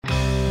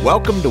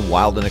Welcome to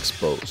Wild and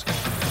Exposed,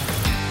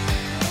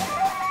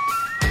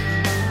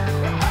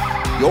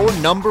 your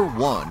number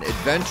one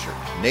adventure,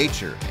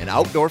 nature, and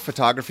outdoor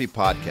photography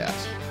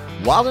podcast.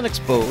 Wild and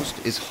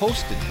Exposed is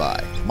hosted by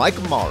Mike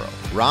Amaro,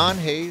 Ron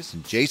Hayes,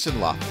 and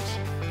Jason Loftus.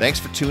 Thanks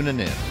for tuning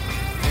in.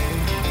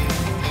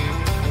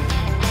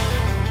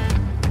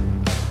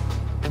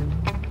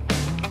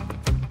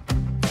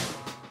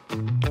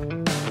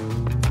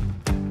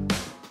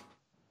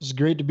 It's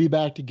great to be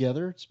back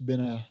together. It's been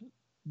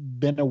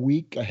a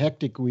week, a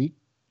hectic week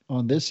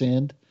on this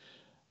end.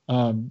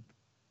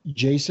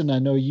 Jason, I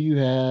know you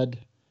had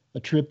a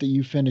trip that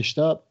you finished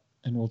up,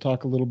 and we'll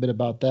talk a little bit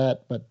about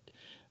that. But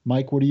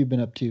Mike, what have you been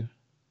up to?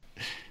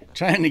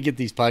 Trying to get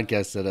these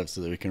podcasts set up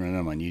so that we can run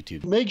them on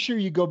YouTube. Make sure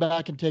you go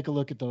back and take a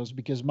look at those,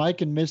 because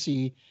Mike and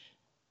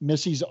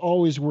Missy's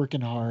always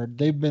working hard.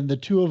 The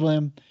two of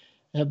them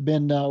have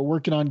been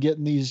working on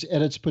getting these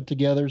edits put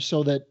together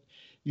so that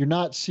you're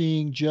not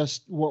seeing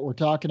just what we're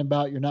talking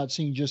about. You're not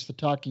seeing just the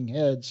talking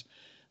heads,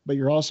 but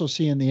you're also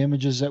seeing the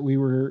images that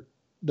we're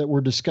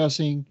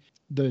discussing,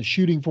 the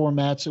shooting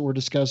formats that we're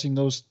discussing,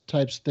 those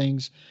types of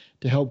things,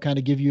 to help kind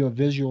of give you a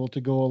visual to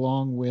go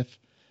along with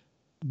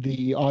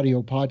the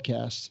audio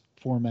podcast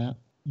format.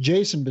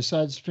 Jason,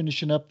 besides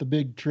finishing up the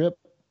big trip,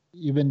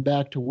 you've been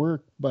back to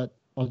work, but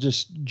I'll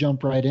just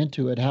jump right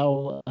into it.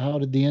 How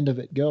did the end of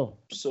it go?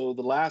 So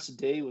the last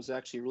day was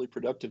actually a really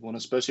productive one,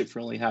 especially for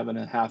only having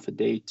a half a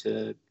day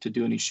to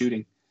do any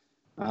shooting.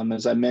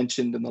 As I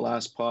mentioned in the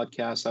last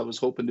podcast, I was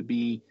hoping to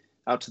be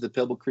out to the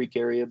Pebble Creek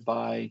area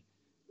by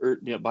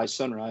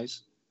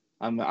sunrise.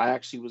 I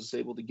actually was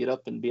able to get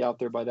up and be out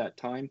there by that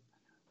time.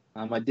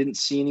 I didn't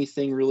see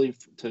anything really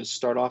to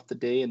start off the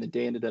day, and the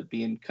day ended up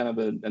being kind of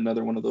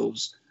another one of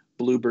those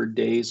bluebird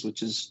days,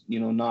 which is,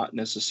 not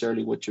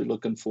necessarily what you're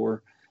looking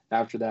for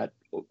after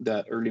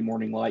that early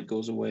morning light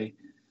goes away.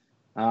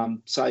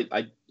 So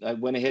I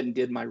went ahead and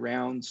did my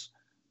rounds.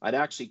 I'd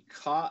actually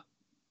caught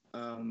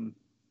a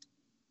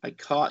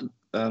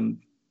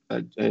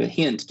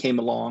hint came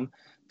along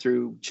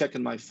through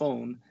checking my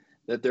phone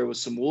that there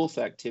was some wolf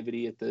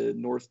activity at the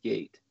North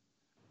Gate.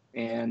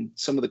 And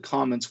some of the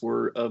comments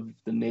were of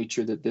the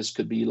nature that this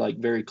could be like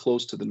very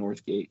close to the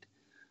North Gate.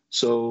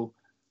 So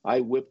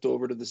I whipped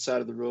over to the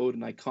side of the road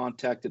and I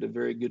contacted a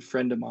very good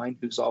friend of mine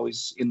who's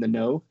always in the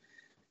know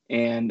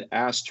and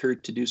asked her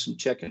to do some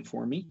checking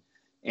for me.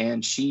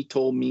 And she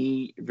told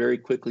me very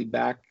quickly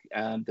back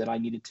that I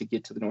needed to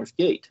get to the North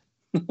Gate.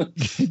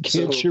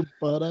 Get your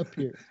butt up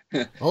here.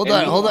 Hold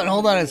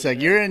on a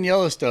sec. You're in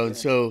Yellowstone,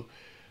 so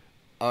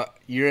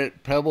you're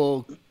at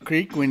Pebble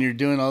Creek when you're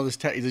doing all this.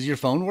 Does your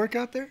phone work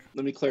out there?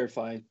 Let me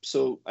clarify.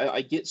 So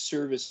I get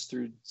service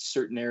through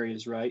certain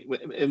areas, right?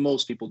 And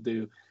most people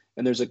do.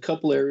 And there's a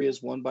couple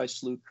areas, one by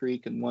Slough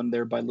Creek and one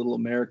there by Little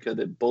America,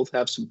 that both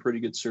have some pretty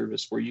good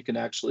service where you can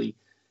actually,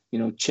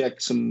 check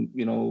some,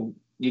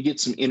 you get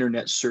some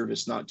internet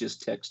service, not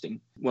just texting.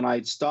 When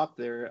I stopped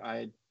there,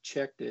 I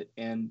checked it,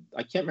 and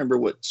I can't remember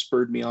what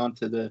spurred me on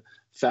to the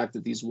fact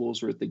that these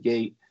wolves were at the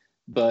gate,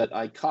 but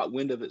I caught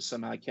wind of it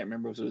somehow. I can't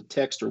remember if it was a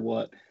text or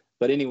what.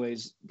 But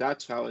anyways,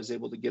 that's how I was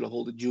able to get a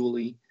hold of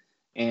Julie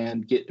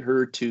and get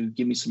her to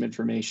give me some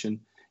information.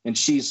 And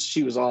she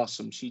was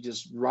awesome. She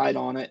just right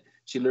on it.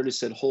 She literally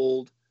said,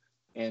 hold.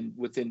 And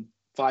within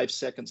 5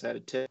 seconds, I had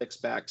a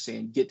text back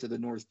saying, get to the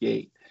North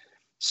Gate.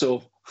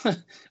 So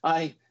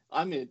I'm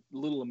at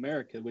Little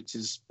America, which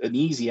is an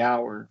easy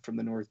hour from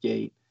the North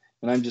Gate.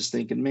 And I'm just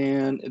thinking,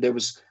 man, the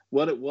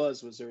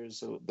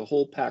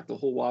whole pack, the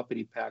whole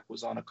Wapiti pack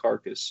was on a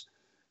carcass.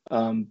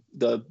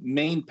 The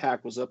main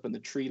pack was up in the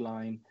tree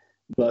line,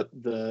 but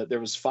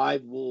there was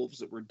 5 wolves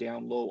that were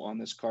down low on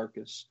this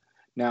carcass.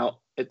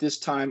 Now, at this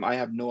time, I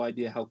have no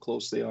idea how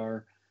close they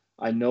are.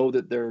 I know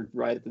that they're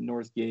right at the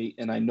North Gate,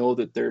 and I know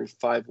that there are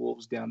 5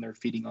 wolves down there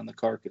feeding on the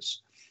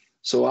carcass.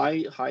 So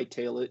I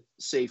hightail it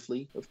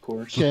safely, of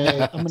course.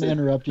 Okay, I'm going to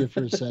interrupt you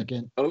for a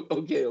second. Oh,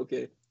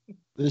 okay.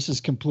 This is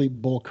complete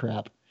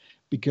bullcrap,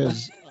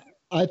 because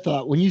I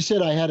thought when you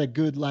said I had a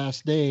good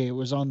last day, it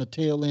was on the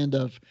tail end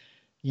of,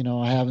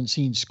 I haven't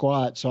seen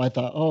squat. So I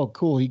thought, oh,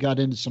 cool, he got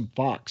into some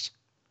fox.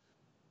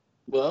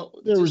 Well,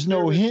 there was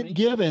no hint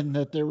given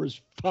that there was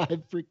 5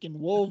 freaking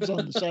wolves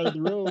on the side of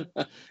the road.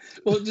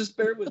 Well, just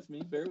bear with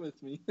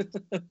me.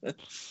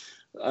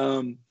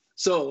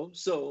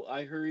 So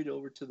I hurried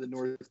over to the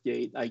North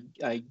Gate.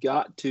 I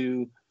got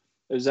to,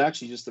 it was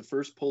actually just the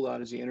first pull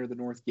out as you enter the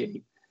North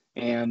Gate.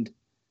 And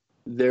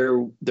there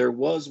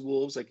was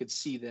wolves. I could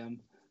see them,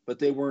 but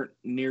they weren't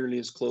nearly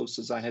as close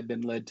as I had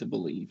been led to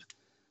believe.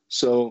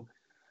 So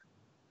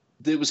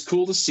it was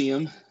cool to see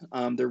them.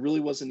 There really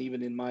wasn't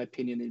even, in my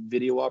opinion, a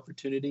video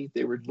opportunity.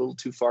 They were a little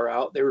too far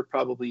out. They were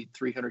probably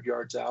 300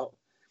 yards out.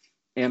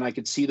 And I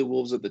could see the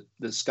wolves at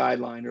the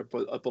skyline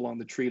up along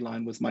the tree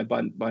line with my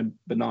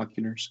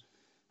binoculars.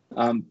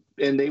 And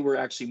they were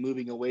actually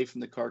moving away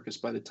from the carcass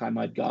by the time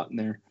I'd gotten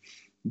there.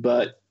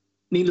 But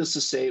needless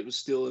to say, it was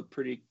still a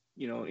pretty,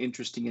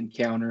 interesting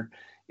encounter.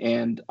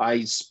 And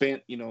I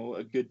spent,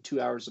 a good 2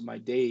 hours of my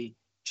day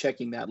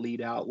checking that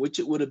lead out, which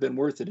it would have been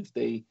worth it if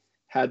they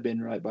had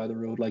been right by the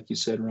road, like you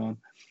said, Ron.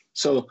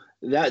 So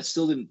that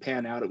still didn't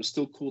pan out. It was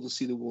still cool to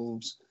see the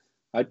wolves.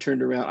 I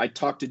turned around. I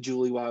talked to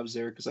Julie while I was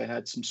there because I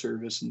had some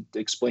service and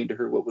explained to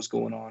her what was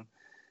going on,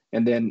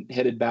 and then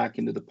headed back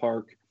into the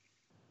park.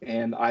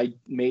 And I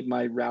made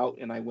my route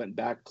and I went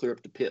back clear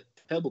up to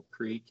Pebble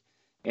Creek.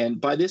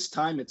 And by this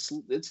time, it's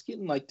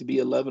getting like to be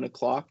 11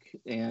 o'clock,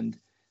 and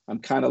I'm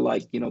kind of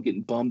like,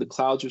 getting bummed. The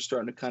clouds are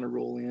starting to kind of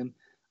roll in.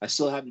 I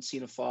still haven't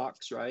seen a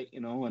fox, right?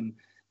 And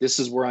this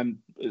is where I'm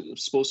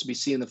supposed to be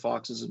seeing the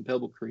foxes in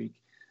Pebble Creek.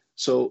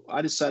 So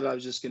I decided I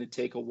was just going to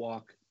take a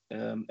walk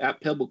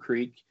at Pebble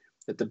Creek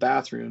at the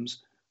bathrooms.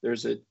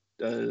 There's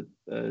a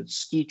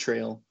ski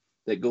trail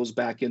that goes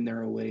back in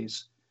there a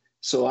ways.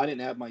 So I didn't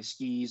have my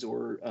skis,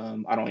 or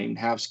I don't even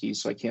have skis,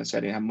 so I can't say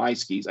I didn't have my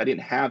skis. I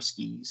didn't have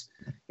skis,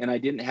 and I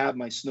didn't have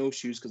my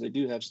snowshoes because I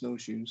do have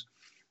snowshoes.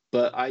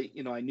 But I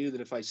knew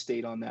that if I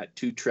stayed on that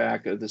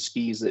 2-track of the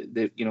skis,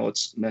 that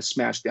it's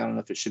smashed down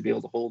enough, it should be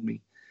able to hold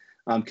me.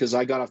 Because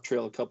I got off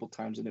trail a couple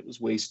times and it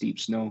was way steep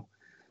snow.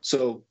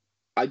 So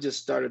I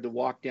just started to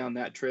walk down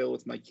that trail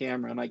with my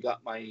camera, and I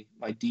got my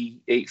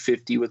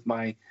D850 with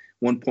my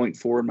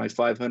 1.4 and my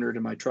 500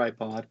 and my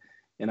tripod.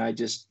 And I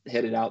just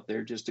headed out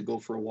there just to go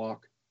for a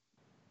walk.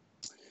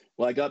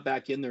 Well, I got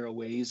back in there a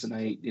ways, and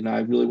I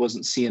really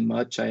wasn't seeing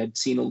much. I had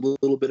seen a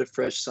little bit of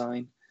fresh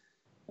sign.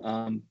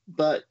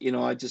 But,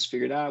 I just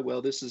figured,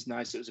 well, this is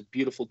nice. It was a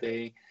beautiful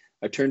day.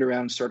 I turned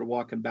around and started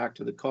walking back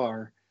to the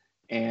car.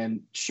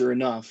 And sure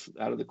enough,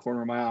 out of the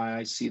corner of my eye,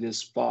 I see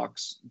this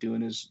fox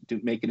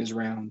making his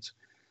rounds.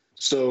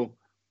 So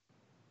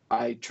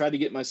I tried to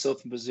get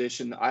myself in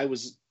position. I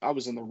was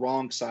on the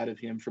wrong side of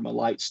him from a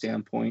light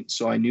standpoint,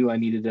 so I knew I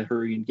needed to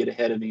hurry and get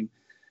ahead of him.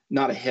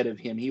 Not ahead of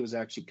him. He was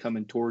actually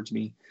coming towards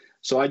me.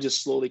 So I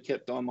just slowly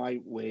kept on my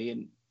way.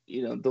 And,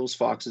 those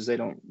foxes,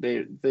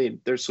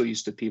 they're so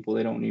used to people.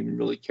 They don't even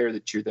really care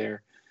that you're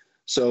there.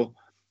 So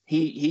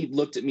he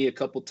looked at me a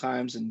couple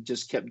times and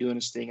just kept doing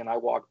his thing. And I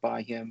walked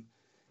by him,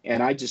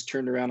 and I just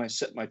turned around. I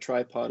set my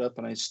tripod up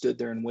and I stood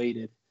there and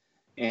waited.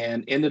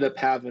 And ended up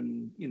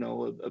having,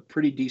 a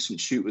pretty decent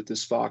shoot with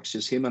this fox,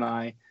 just him and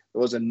I.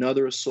 There was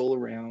another Asola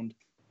around,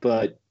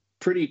 but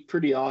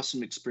pretty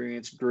awesome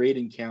experience, great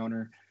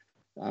encounter.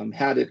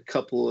 Had a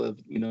couple of,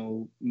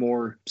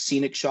 more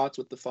scenic shots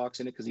with the fox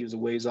in it because he was a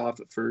ways off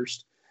at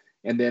first.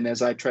 And then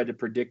as I tried to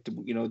predict,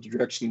 the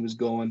direction he was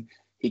going,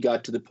 he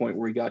got to the point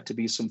where he got to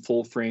be some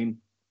full frame.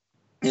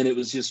 And it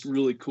was just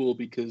really cool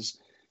because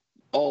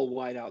all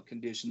whiteout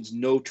conditions,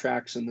 no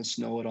tracks in the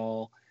snow at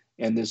all.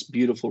 And this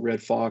beautiful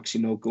red fox,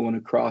 going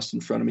across in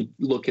front of me,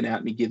 looking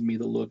at me, giving me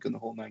the look and the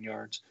whole 9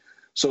 yards.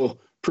 So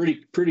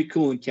pretty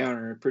cool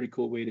encounter, a pretty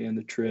cool way to end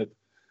the trip.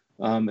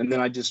 And then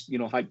I just,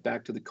 hiked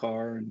back to the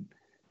car and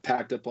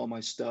packed up all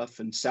my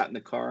stuff and sat in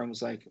the car and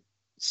was like,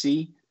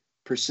 see,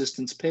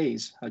 persistence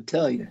pays, I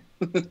tell you.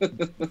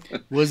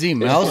 Was he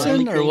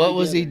mousing, or what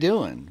was he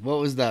doing? What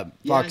was that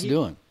fox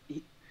doing?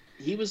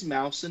 He was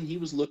mousing. He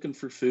was looking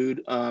for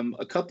food.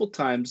 A couple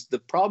times. The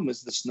problem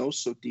is the snow's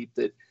so deep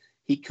that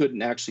he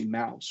couldn't actually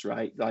mouse,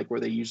 right? Like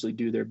where they usually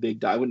do their big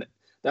dive.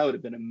 That would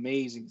have been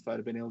amazing if I'd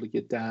have been able to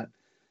get that.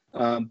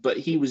 But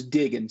he was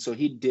digging, so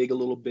he'd dig a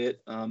little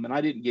bit. And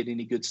I didn't get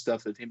any good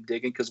stuff of him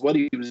digging because what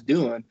he was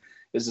doing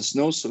is the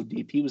snow's so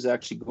deep, he was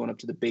actually going up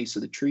to the base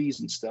of the trees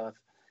and stuff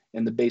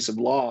and the base of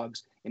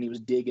logs, and he was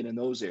digging in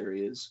those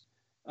areas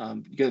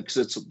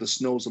because the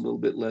snow's a little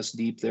bit less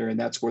deep there, and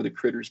that's where the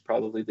critters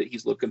probably that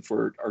he's looking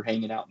for are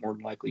hanging out more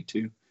than likely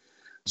too.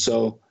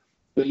 So,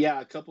 but yeah,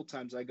 a couple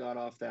times I got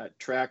off that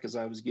track as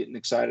I was getting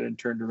excited and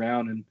turned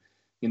around,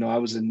 and I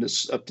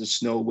was up to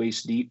snow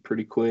waist deep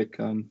pretty quick.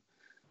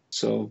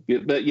 So,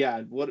 but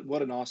yeah,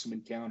 what an awesome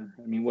encounter.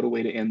 I mean, what a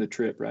way to end the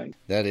trip, right?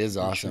 That is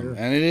awesome. Sure.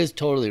 And it is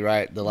totally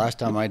right. The last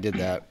time I did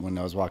that, when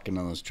I was walking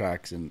on those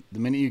tracks, and the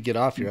minute you get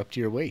off, you're up to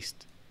your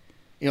waist.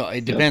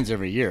 It depends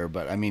every year,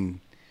 but I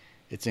mean,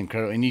 it's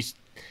incredible. And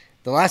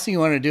the last thing you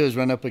want to do is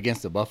run up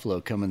against a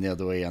buffalo coming the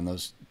other way on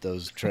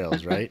those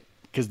trails, right?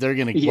 Because they're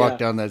going to walk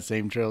down that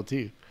same trail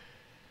too.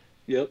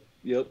 Yep.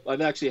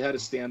 I've actually had a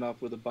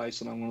standoff with a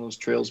bison on one of those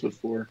trails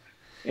before.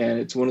 And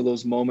it's one of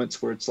those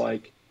moments where it's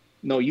like,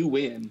 no, you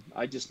win.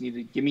 I just need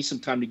to give me some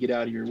time to get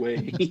out of your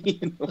way.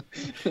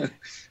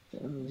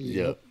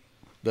 Yep.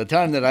 The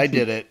time that I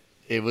did it,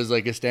 it was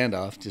like a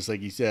standoff, just like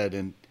you said.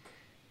 And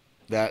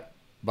that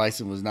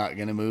bison was not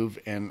going to move.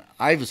 And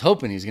I was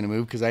hoping he was going to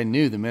move because I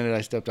knew the minute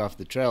I stepped off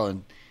the trail.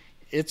 And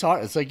it's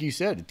hard. It's like you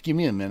said, give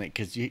me a minute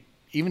because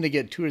even to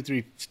get 2 or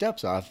 3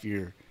 steps off,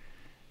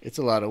 it's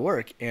a lot of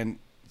work. And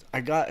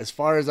I got as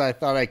far as I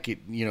thought I could,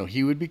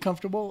 he would be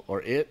comfortable,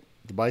 or the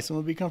bison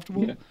would be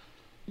comfortable.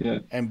 Yeah.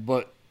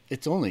 But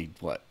it's only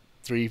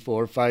 3,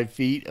 4, 5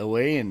 feet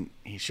away, and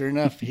sure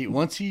enough,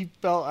 once he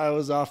felt I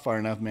was off far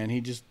enough, man, he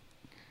just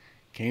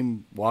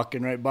came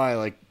walking right by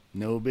like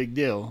no big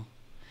deal.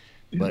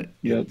 But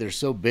they're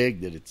so big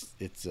that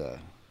it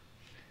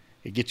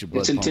gets your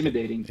blood. It's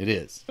intimidating. It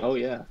is. Oh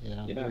yeah,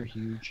 they're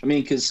huge. I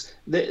mean, because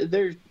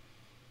they're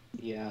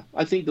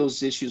I think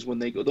those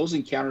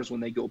encounters when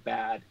they go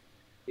bad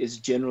is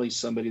generally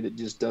somebody that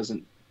just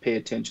doesn't pay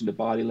attention to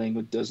body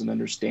language, doesn't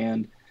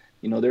understand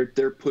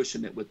they're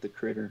pushing it with the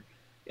critter.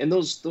 And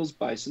those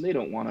bison, they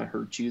don't want to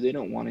hurt you. They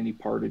don't want any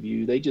part of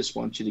you. They just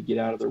want you to get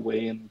out of their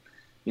way and,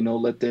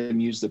 let them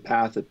use the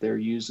path that they're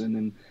using.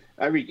 And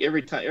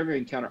every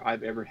encounter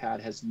I've ever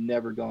had has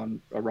never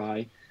gone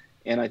awry.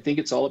 And I think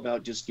it's all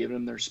about just giving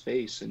them their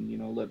space and,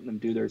 letting them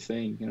do their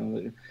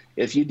thing.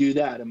 If you do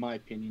that, in my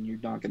opinion, you're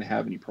not going to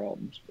have any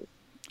problems.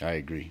 I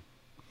agree.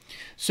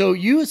 So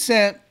you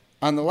sent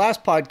on the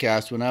last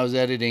podcast when I was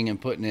editing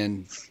and putting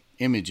in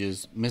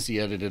images, Missy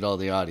edited all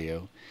the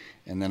audio,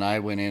 and then I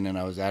went in and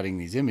I was adding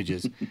these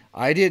images.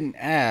 I didn't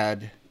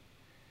add,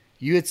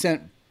 you had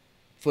sent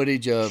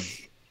footage of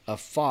a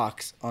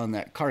fox on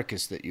that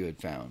carcass that you had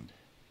found.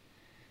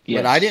 Yes.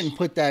 But I didn't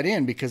put that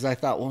in because I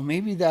thought, well,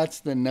 maybe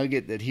that's the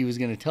nugget that he was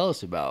going to tell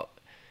us about.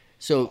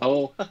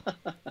 So,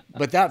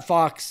 but that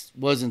fox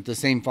wasn't the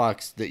same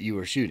fox that you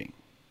were shooting.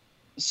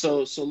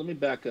 So let me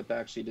back up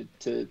actually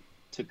to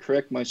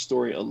correct my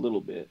story a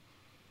little bit.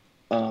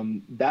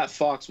 That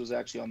fox was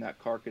actually on that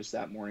carcass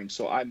that morning.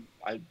 So I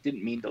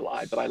didn't mean to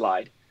lie, but I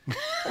lied.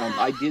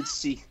 I did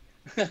see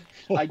that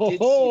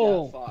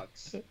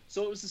fox.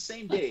 So it was the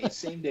same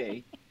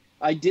day.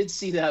 I did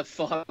see that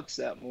fox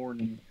that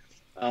morning.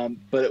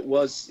 But it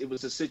was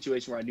a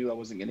situation where I knew I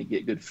wasn't going to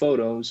get good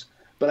photos,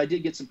 but I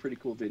did get some pretty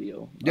cool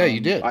video. Yeah, you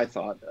did. I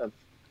thought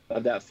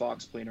of that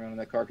fox playing around in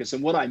that carcass.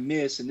 And what I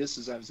miss, and I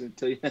was going to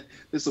tell you,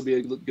 this will be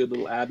a good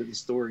little add to the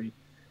story,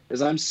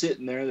 is I'm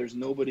sitting there, there's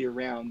nobody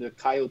around. The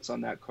coyotes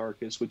on that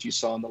carcass, which you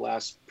saw in the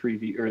last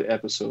preview or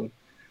episode,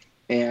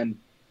 and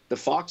the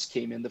fox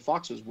came in. The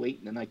fox was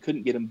waiting, and I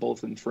couldn't get them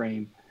both in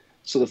frame.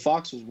 So the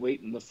fox was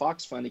waiting. The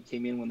fox finally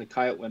came in when the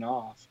coyote went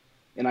off.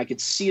 And I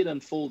could see it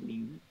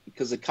unfolding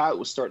because the coyote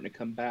was starting to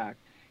come back.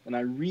 And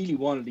I really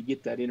wanted to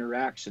get that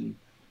interaction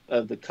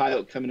of the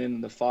coyote coming in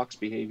and the fox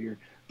behavior.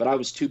 But I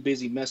was too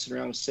busy messing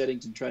around with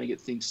settings and trying to get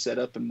things set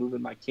up and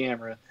moving my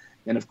camera.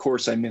 And, of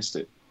course, I missed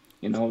it.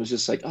 It was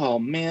just like, oh,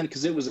 man,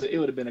 because it would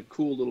have been a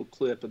cool little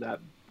clip of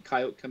that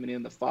coyote coming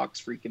in, the fox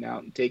freaking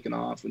out and taking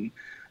off.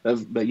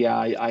 But, yeah,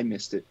 I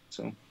missed it.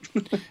 So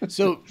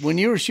when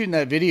you were shooting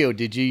that video,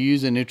 did you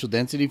use a neutral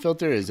density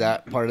filter? Is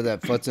that part of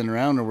that futzing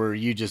around, or were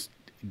you just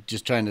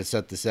trying to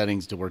set the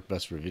settings to work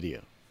best for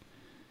video?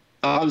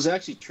 I was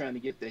actually trying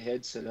to get the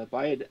head set up.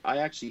 I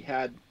actually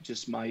had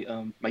just my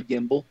my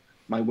gimbal,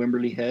 my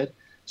Wimberley head.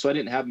 So I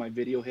didn't have my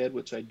video head,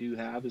 which I do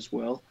have as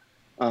well.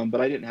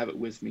 But I didn't have it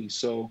with me.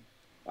 So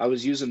I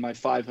was using my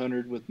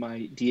 500 with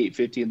my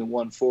D850 and the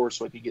 1.4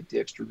 so I could get the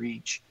extra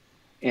reach.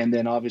 And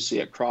then obviously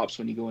it crops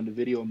when you go into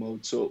video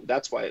mode. So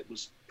that's why it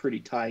was pretty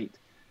tight.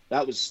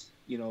 That was,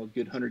 a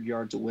good 100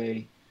 yards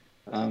away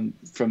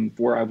from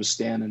where I was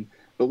standing.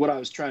 But what I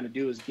was trying to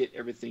do is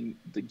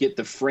get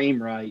the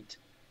frame right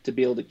to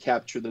be able to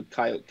capture the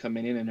coyote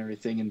coming in and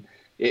everything. And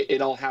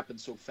it all happened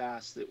so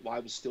fast that I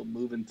was still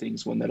moving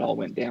things when that all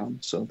went down.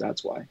 So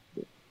that's why.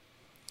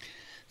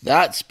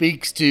 That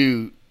speaks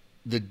to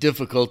the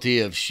difficulty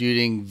of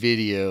shooting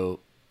video.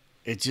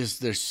 It's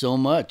just, there's so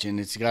much and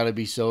it's got to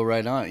be so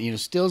right on.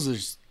 Stills,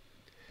 there's,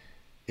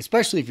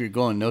 especially if you're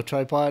going no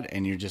tripod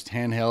and you're just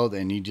handheld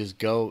and you just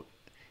go,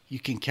 you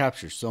can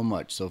capture so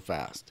much so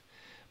fast.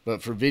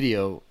 But for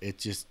video,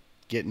 it's just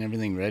getting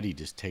everything ready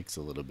just takes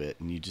a little bit,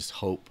 and you just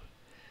hope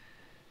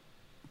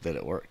that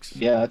it works.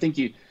 Yeah, I think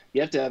you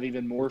have to have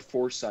even more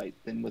foresight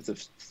than with a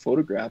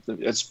photograph.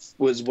 That's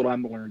was what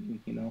I'm learning,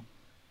 Yeah,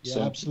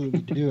 so. Absolutely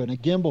do. And a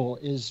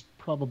gimbal is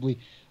probably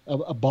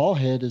a ball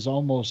head is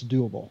almost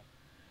doable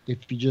if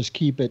you just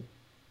keep it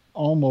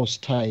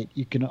almost tight.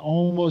 You can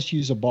almost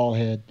use a ball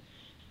head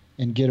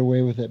and get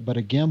away with it, but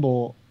a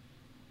gimbal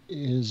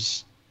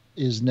is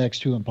next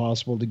to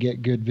impossible to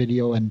get good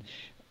video. And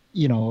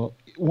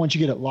once you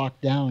get it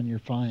locked down, you're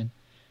fine.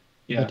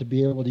 Yeah. But to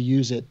be able to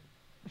use it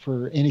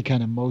for any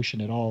kind of motion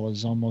at all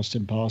is almost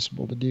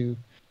impossible to do.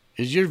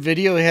 Is your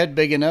video head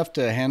big enough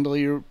to handle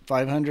your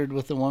 500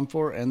 with the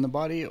 1.4 and the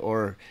body,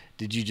 or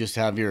did you just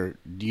you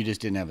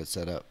just didn't have it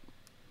set up?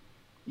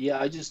 Yeah,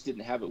 I just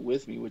didn't have it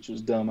with me, which was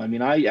dumb. I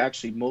mean, I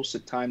actually, most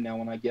of the time now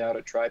when I get out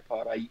a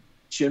tripod, I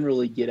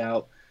generally get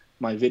out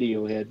my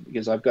video head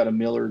because I've got a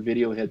Miller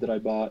video head that I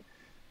bought.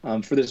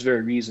 For this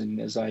very reason,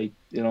 as I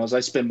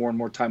spend more and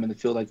more time in the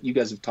field, like you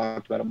guys have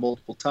talked about it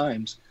multiple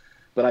times,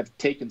 but I've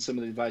taken some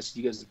of the advice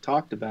you guys have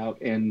talked about,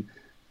 and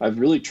I've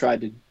really tried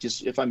to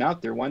just, if I'm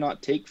out there, why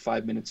not take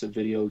 5 minutes of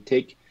video,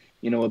 take,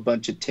 a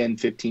bunch of 10,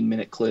 15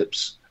 minute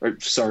clips,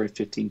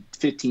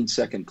 15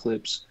 second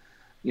clips.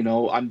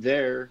 I'm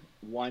there.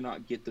 Why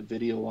not get the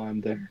video while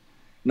I'm there?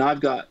 Now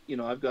I've got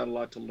a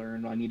lot to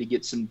learn. I need to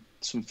get some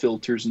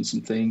filters and some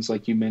things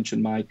like you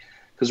mentioned, Mike.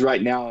 Because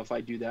right now, if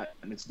I do that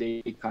and it's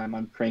daytime,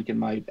 I'm cranking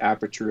my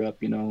aperture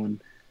up,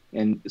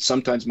 and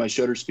sometimes my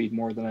shutter speed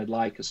more than I'd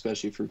like,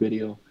 especially for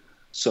video.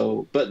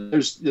 So, but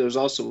there's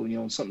also,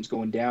 when something's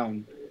going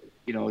down,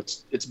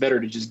 it's better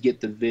to just get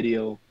the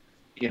video,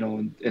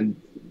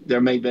 and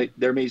there may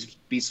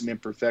be some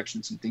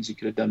imperfections and things you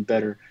could have done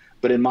better.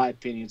 But in my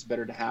opinion, it's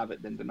better to have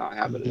it than to not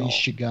have it at all. At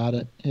least you got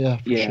it. Yeah,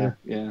 for sure.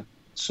 Yeah.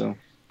 So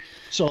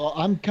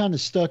I'm kind of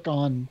stuck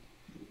on.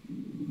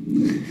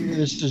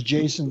 This is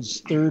Jason's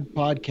third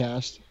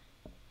podcast,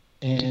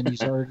 and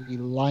he's already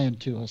lying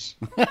to us.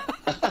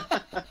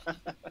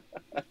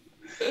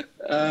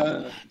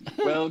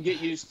 Well,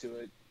 get used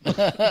to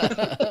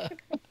it.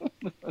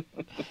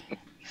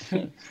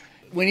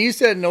 When you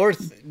said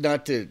north,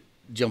 not to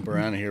jump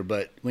around here,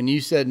 but when you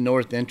said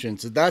north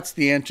entrance, that's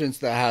the entrance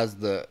that has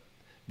the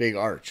big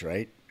arch,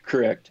 right?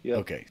 Correct. Yeah.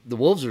 Okay. The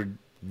wolves are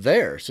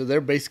there, so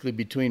they're basically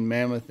between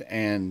Mammoth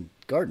and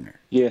Gardner.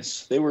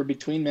 Yes, they were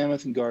between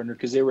Mammoth and Gardner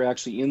because they were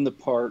actually in the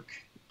park,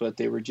 but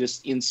they were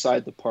just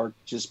inside the park,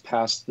 just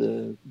past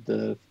the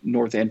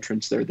north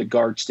entrance there, the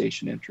guard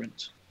station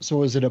entrance. So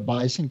was it a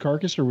bison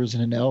carcass or was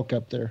it an elk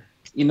up there?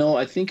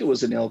 I think it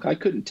was an elk. I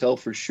couldn't tell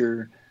for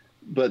sure.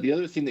 But the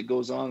other thing that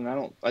goes on,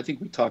 and I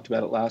think we talked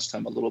about it last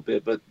time a little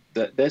bit, but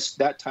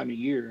that time of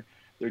year,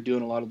 they're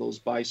doing a lot of those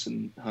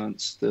bison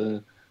hunts,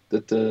 that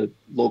the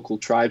local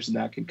tribes and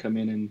that can come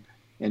in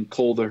and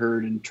cull the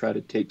herd and try to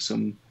take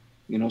some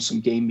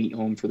game meat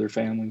home for their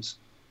families.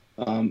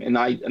 And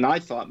I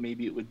thought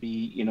maybe it would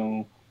be,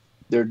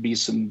 there'd be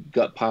some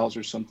gut piles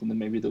or something that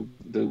maybe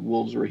the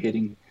wolves were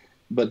hitting,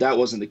 but that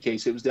wasn't the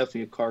case. It was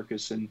definitely a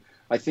carcass. And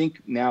I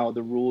think now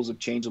the rules have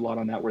changed a lot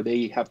on that, where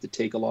they have to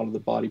take a lot of the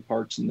body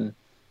parts and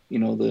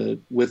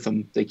with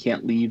them. They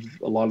can't leave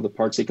a lot of the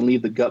parts. They can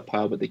leave the gut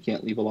pile, but they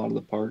can't leave a lot of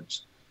the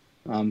parts.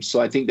 So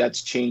I think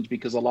that's changed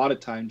because a lot of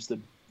times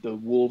the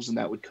wolves and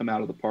that would come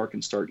out of the park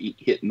and start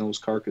hitting those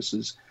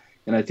carcasses.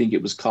 And I think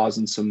it was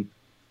causing some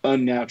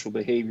unnatural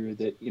behavior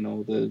that,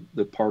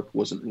 the park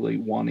wasn't really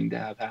wanting to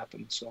have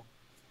happen. So,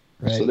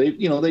 Right. So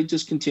they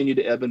just continue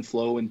to ebb and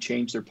flow and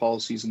change their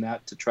policies and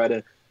that to try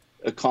to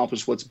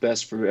accomplish what's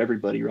best for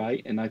everybody,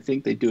 right? And I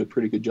think they do a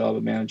pretty good job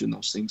of managing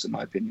those things, in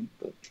my opinion.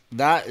 But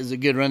that is a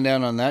good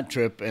rundown on that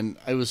trip, and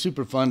it was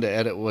super fun to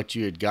edit what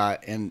you had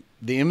got. And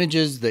the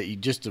images that you,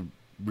 just to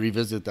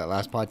revisit that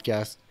last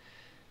podcast,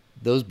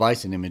 those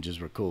bison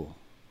images were cool.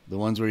 The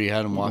ones where you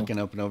had them walking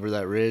up and over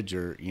that ridge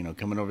or,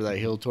 coming over that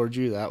hill towards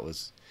you, that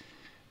was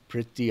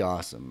pretty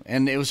awesome.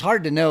 And it was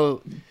hard to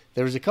know.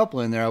 There was a couple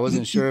in there. I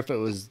wasn't sure if it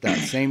was that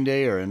same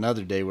day or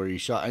another day where you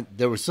shot.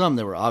 There were some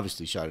that were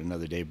obviously shot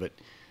another day, but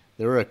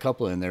there were a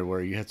couple in there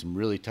where you had some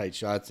really tight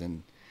shots,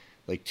 and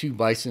like two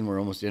bison were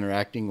almost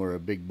interacting where a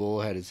big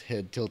bull had his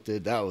head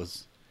tilted. That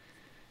was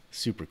a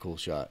super cool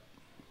shot.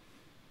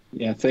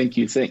 Yeah, thank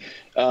you.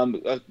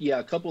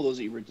 A couple of those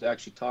that you were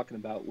actually talking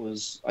about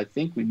was, I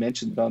think we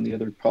mentioned it on the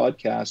other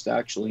podcast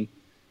actually,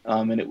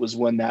 and it was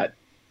when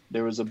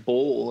there was a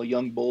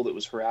young bull that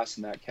was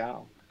harassing that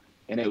cow,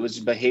 and it was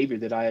behavior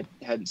that I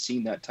hadn't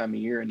seen that time of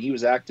year, and he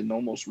was acting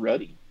almost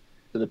ruddy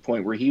to the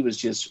point where he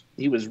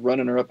was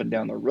running her up and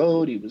down the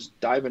road. He was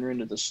diving her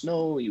into the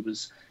snow.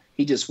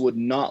 He just would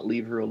not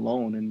leave her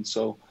alone. And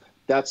so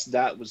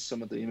that was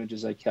some of the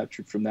images I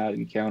captured from that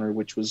encounter,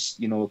 which was,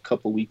 a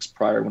couple weeks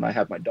prior when I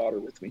had my daughter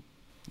with me.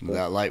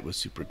 That light was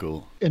super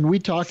cool. And we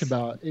talked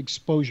about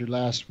exposure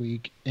last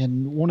week.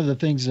 And one of the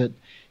things that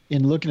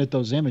in looking at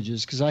those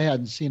images, because I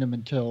hadn't seen them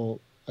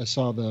until I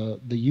saw the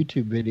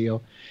YouTube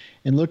video,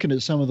 and looking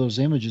at some of those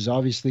images,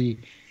 obviously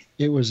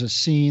it was a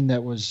scene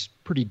that was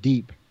pretty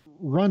deep.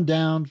 Run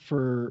down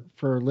for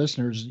our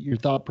listeners your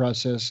thought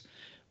process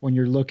when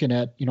you're looking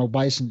at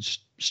bison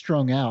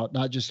strung out,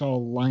 not just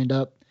all lined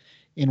up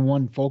in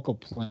one focal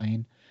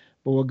plane,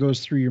 but what goes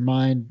through your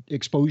mind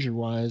exposure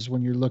wise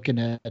when you're looking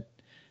at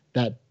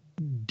that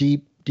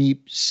deep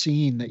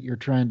scene that you're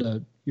trying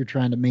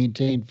to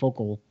maintain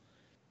focus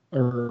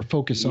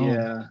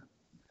on.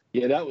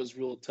 Yeah, that was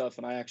real tough,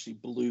 and I actually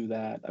blew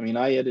that. I mean,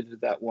 I edited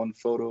that one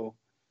photo,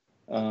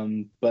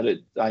 but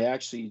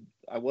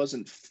I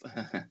wasn't.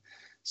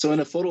 So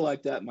in a photo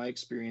like that, my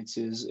experience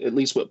is, at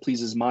least what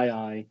pleases my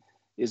eye,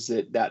 is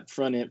that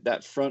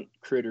front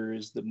critter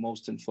is the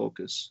most in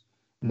focus,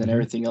 and then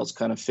everything else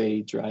kind of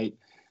fades, right?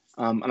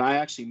 And I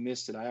actually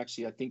missed it. I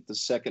think the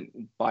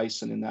second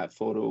bison in that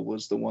photo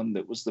was the one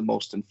that was the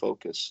most in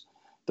focus.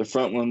 The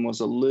front one was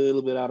a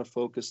little bit out of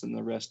focus, and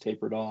the rest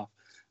tapered off.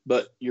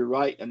 But you're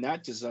right, and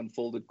that just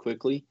unfolded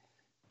quickly.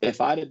 If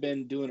I'd have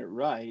been doing it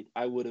right,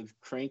 I would have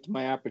cranked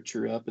my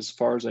aperture up as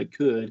far as I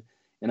could,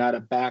 and I'd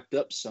have backed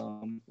up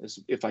some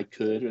if I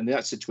could. In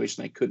that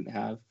situation, I couldn't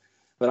have.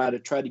 But I'd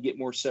have tried to get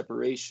more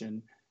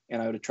separation,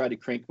 and I would have tried to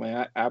crank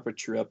my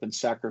aperture up and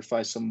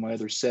sacrifice some of my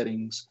other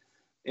settings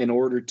in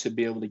order to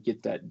be able to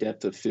get that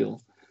depth of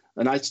field.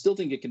 And I still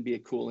think it can be a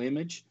cool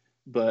image,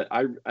 but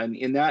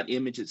in that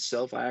image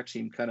itself, I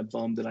actually am kind of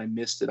bummed that I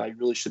missed it. I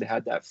really should have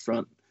had that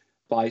front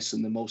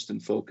bison the most in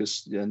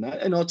focus. And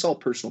I know it's all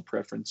personal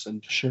preference,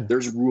 and sure,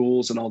 there's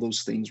rules and all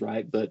those things,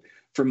 right? But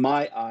from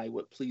my eye,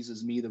 what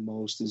pleases me the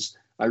most is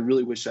I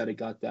really wish I'd have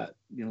got that,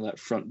 that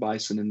front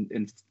bison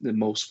in the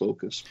most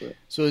focus. But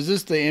so is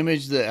this the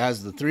image that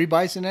has the 3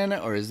 bison in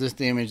it, or is this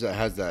the image that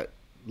has that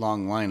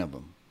long line of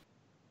them?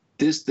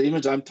 The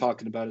image I'm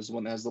talking about is the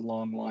one that has the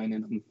long line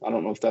in them. I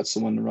don't know if that's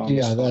the one Ron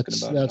was talking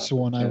about. That's the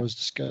one I was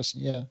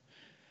discussing. Yeah.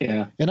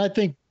 Yeah. And I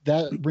think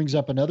that brings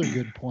up another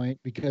good point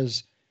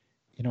because,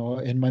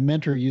 and my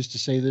mentor used to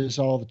say this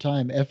all the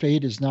time: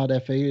 F8 is not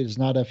F8, it's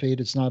not F8,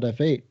 it's not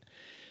F8.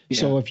 Yeah.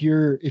 So if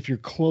you're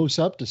close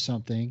up to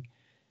something,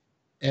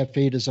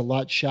 F8 is a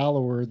lot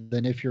shallower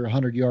than if you're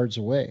 100 yards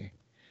away.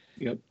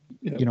 Yep.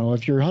 You know,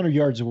 if you're 100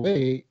 yards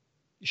away,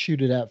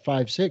 shoot it at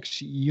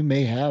 5.6, you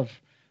may have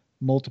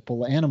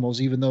multiple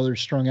animals, even though they're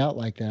strung out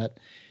like that,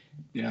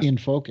 in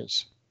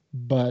focus.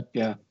 But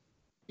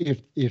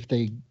if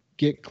they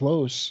get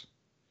close,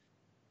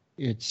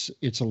 it's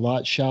a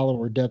lot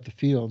shallower depth of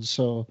field.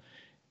 So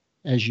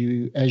as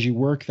you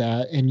work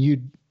that, and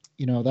you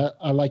know, that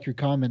I like your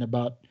comment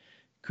about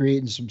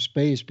creating some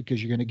space,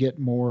 because you're going to get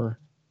more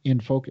in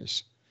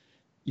focus.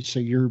 So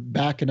you're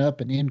backing up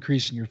and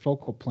increasing your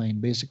focal plane,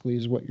 basically,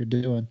 is what you're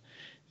doing.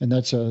 And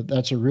that's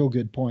a real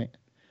good point.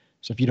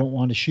 So if you don't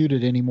want to shoot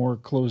it any more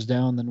closed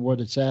down than what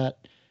it's at,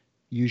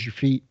 use your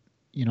feet,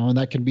 you know, and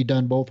that can be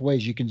done both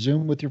ways. You can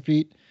zoom with your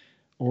feet,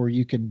 or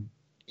you can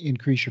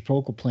increase your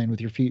focal plane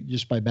with your feet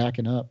just by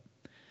backing up.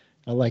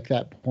 I like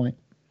that point.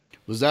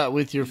 Was that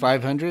with your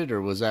 500,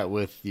 or was that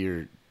with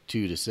your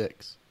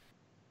 2-6?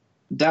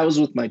 That was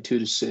with my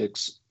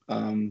 2-6.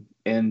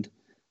 And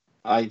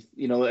I,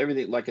 you know,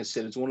 everything, like I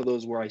said, it's one of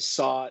those where I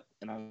saw it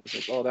and I was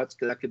like, oh,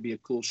 that could be a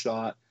cool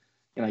shot.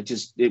 And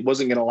it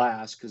wasn't going to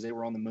last because they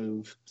were on the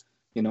move,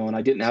 you know, and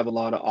I didn't have a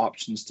lot of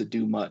options to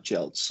do much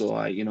else. So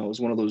it was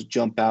one of those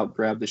jump out,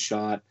 grab the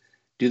shot,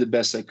 do the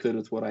best I could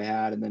with what I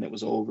had. And then it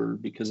was over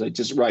because I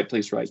just right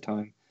place, right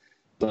time.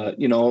 But,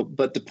 you know,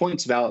 but the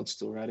point's valid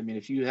still, right? I mean,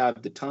 if you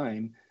have the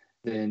time,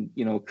 then,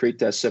 you know, create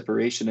that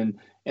separation.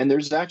 And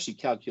there's actually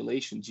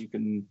calculations you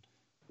can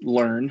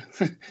learn.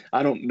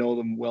 I don't know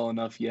them well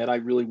enough yet. I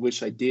really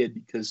wish I did,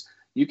 because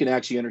you can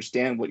actually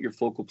understand what your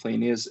focal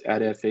plane is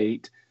at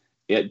f8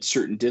 at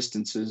certain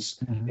distances.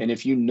 Mm-hmm. And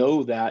if you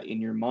know that in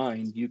your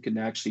mind, you can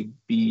actually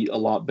be a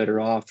lot better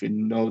off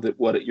and know that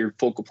what your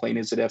focal plane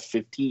is at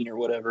f15 or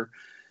whatever.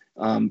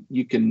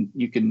 You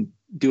can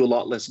do a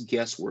lot less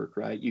guesswork,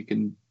 right? You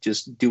can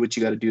just do what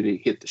you got to do to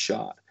hit the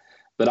shot.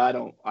 But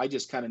I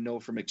just kind of know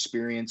from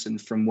experience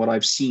and from what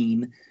I've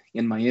seen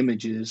in my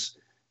images,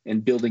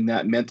 and building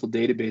that mental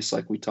database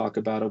like we talk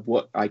about of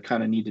what I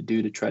kind of need to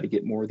do to try to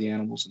get more of the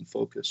animals in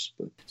focus.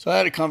 So I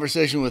had a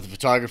conversation with a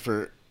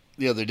photographer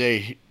the other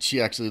day.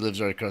 She actually lives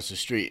right across the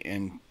street,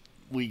 and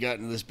we got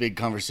into this big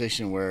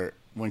conversation where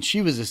when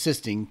she was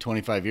assisting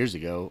 25 years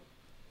ago,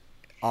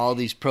 all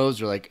these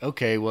pros are like,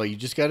 okay, well, you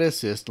just got to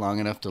assist long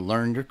enough to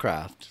learn the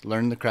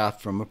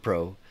craft from a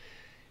pro.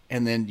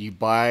 And then you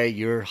buy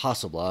your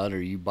Hasselblad,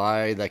 or you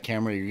buy that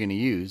camera you're going to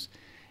use,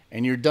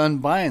 and you're done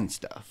buying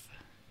stuff.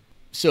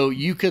 So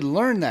you could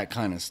learn that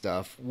kind of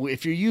stuff.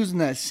 If you're using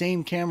that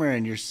same camera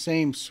and your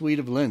same suite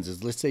of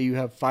lenses, let's say you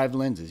have 5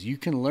 lenses, you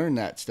can learn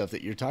that stuff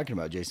that you're talking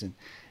about, Jason.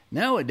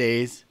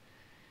 Nowadays,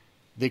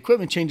 the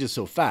equipment changes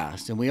so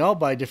fast, and we all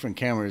buy different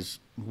cameras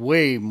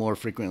way more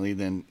frequently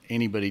than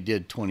anybody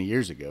did 20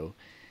 years ago.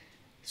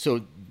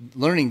 So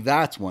learning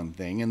that's one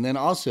thing. And then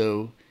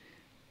also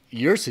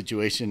your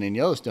situation in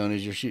Yellowstone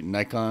is you're shooting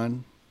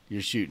Nikon,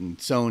 you're shooting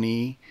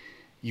Sony.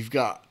 You've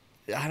got,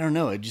 I don't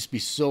know, it'd just be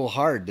so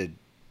hard to,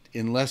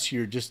 unless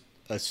you're just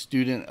a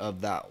student of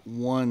that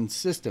one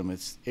system,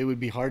 it would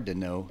be hard to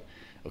know,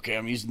 okay,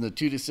 I'm using the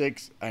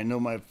 2-6. I know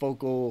my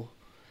focal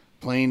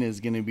plane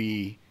is going to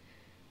be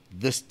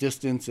this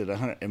distance at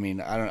 100. I mean,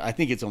 I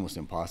think it's almost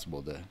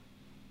impossible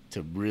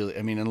to really,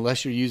 I mean,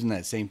 unless you're using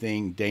that same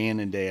thing day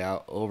in and day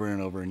out over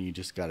and over, and you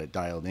just got it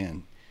dialed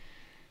in.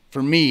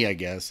 For me, I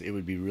guess it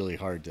would be really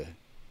hard to,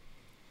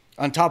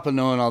 on top of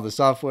knowing all the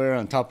software,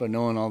 on top of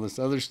knowing all this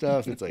other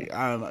stuff, it's like,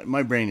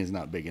 my brain is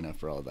not big enough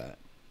for all that.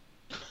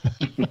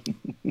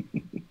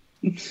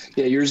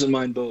 Yeah, yours and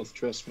mine both,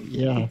 trust me.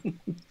 Yeah.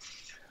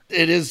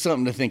 It is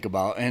something to think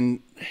about. And,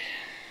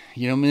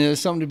 you know, I mean, there's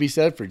something to be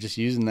said for just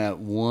using that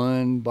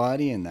one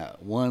body and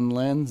that one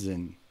lens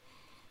and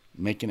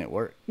making it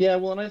work. Yeah,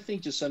 well, and I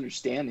think just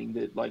understanding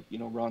that, like, you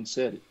know, Ron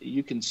said,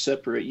 you can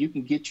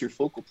get your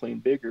focal plane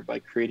bigger by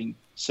creating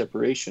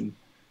separation.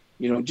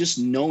 You know, just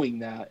knowing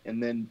that,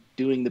 and then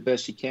doing the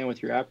best you can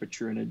with your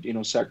aperture and, you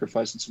know,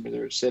 sacrificing some of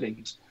their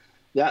settings.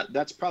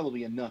 That's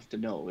probably enough to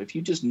know. If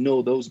you just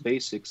know those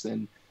basics,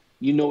 then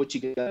you know what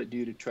you got to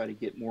do to try to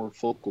get more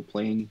focal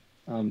plane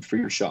for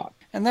your shot.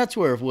 And that's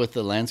where with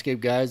the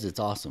landscape guys, it's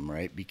awesome,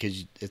 right?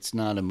 Because it's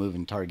not a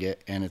moving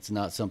target, and it's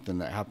not something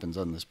that happens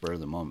on the spur of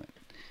the moment.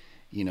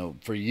 You know,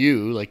 for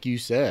you, like you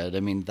said,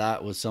 I mean,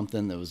 that was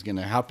something that was going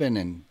to happen,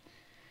 and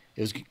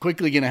it was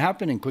quickly going to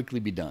happen and quickly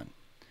be done.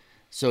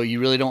 So you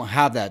really don't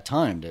have that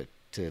time to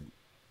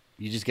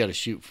you just got to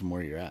shoot from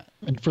where you're at.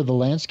 And for the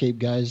landscape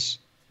guys,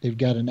 they've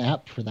got an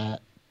app for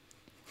that.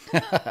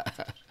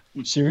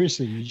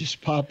 Seriously, you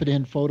just pop it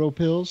in Photo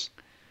Pills.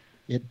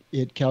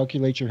 It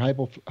calculates your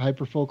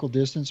hyperfocal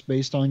distance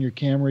based on your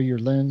camera, your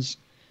lens,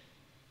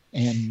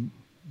 and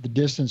the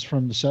distance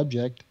from the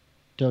subject.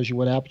 Tells you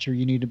what aperture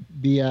you need to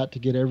be at to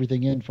get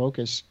everything in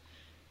focus.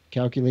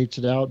 Calculates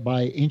it out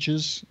by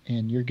inches,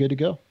 and you're good to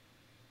go.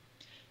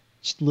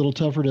 It's a little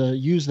tougher to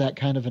use that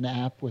kind of an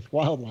app with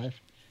wildlife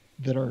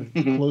that are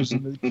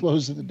closing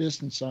the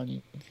distance on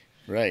you.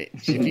 Right.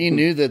 If you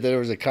knew that there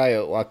was a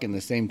coyote walking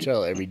the same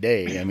trail every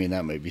day, I mean,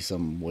 that might be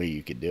some way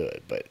you could do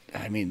it. But,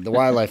 I mean, the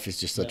wildlife is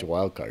just such a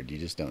wild card. You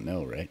just don't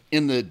know, right?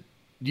 In the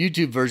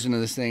YouTube version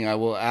of this thing, I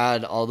will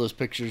add all those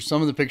pictures.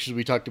 Some of the pictures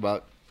we talked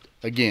about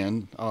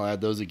again, I'll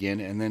add those again.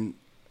 And then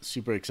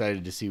super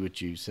excited to see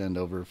what you send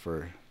over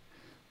for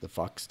the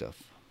Fox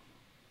stuff.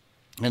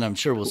 And I'm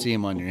sure we'll see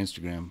him on your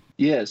Instagram.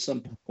 Yeah, at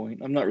some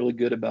point. I'm not really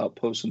good about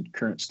posting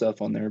current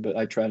stuff on there, but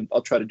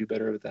I'll try to do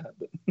better with that.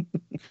 But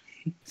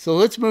so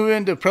let's move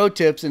into pro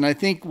tips. And I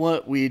think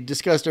what we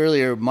discussed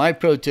earlier, my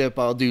pro tip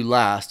I'll do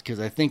last because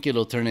I think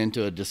it'll turn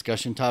into a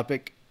discussion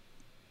topic.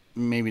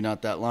 Maybe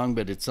not that long,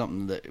 but it's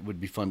something that would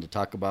be fun to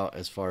talk about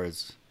as far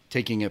as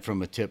taking it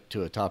from a tip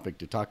to a topic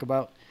to talk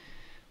about.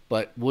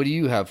 But what do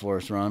you have for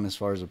us, Ron, as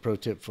far as a pro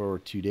tip for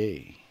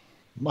today?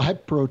 My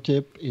pro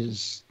tip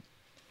is,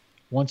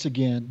 once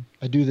again,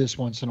 I do this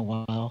once in a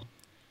while.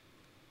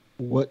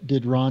 What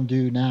did Ron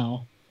do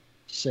now?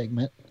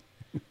 Segment.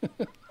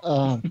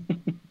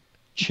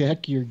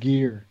 Check your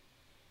gear.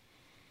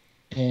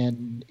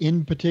 And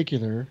in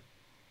particular,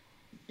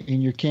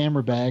 in your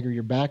camera bag or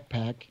your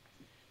backpack,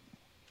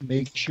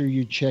 make sure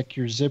you check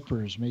your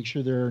zippers. Make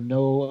sure there are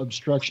no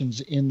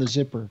obstructions in the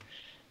zipper,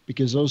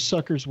 because those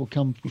suckers will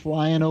come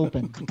flying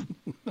open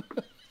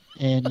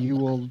and you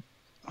will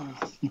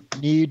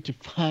need to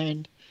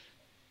find.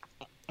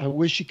 I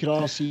wish you could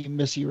all see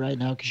Missy right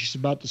now because she's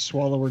about to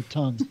swallow her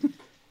tongue,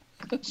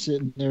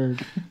 sitting there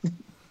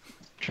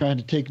trying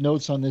to take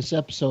notes on this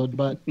episode.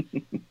 But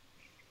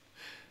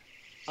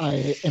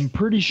I am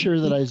pretty sure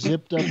that I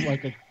zipped up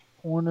like a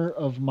corner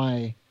of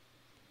my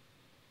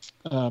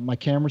my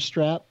camera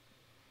strap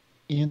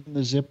in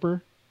the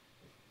zipper,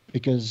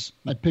 because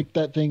I picked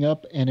that thing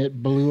up and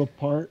it blew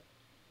apart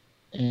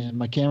and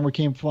my camera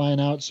came flying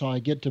out. So I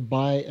get to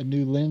buy a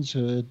new lens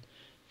hood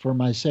for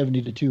my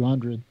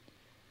 70-200.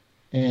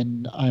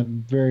 And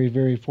I'm very,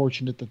 very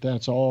fortunate that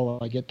that's all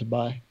I get to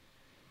buy,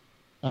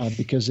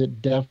 because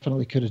it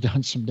definitely could have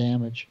done some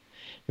damage.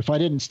 If I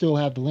didn't still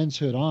have the lens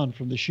hood on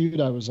from the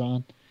shoot I was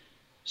on,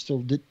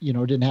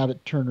 didn't have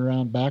it turned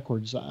around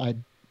backwards, I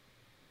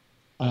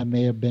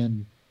may have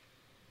been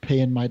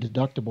paying my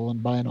deductible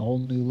and buying a whole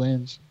new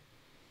lens.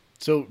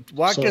 So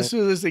walk us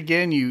through this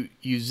again.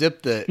 You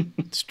zip the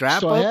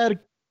strap up? I had a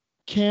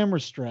camera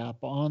strap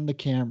on the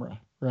camera,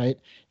 right?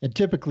 And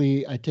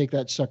typically I take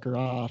that sucker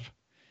off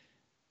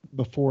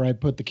before I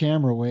put the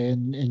camera away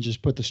and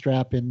just put the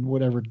strap in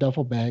whatever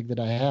duffel bag that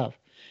I have,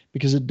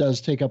 because it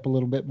does take up a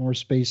little bit more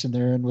space in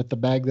there. And with the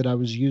bag that I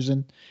was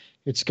using,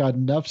 it's got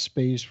enough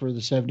space for the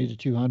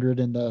 70-200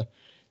 and the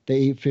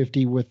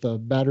 850 with the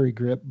battery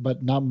grip,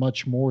 but not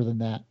much more than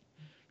that.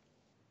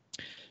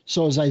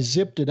 So as I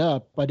zipped it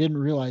up, I didn't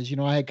realize,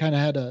 I kind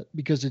of had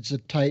because it's a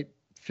tight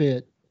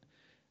fit,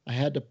 I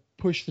had to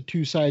push the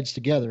two sides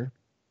together.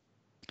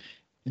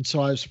 And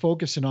so I was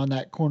focusing on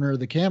that corner of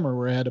the camera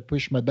where I had to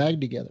push my bag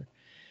together.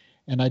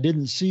 And I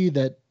didn't see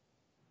that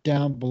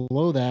down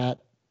below that,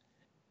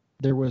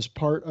 there was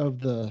part of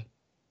the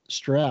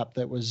strap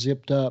that was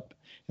zipped up.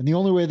 And the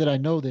only way that I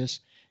know this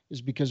is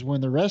because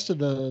when the rest of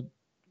the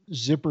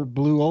zipper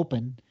blew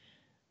open,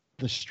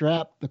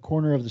 the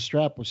corner of the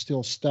strap was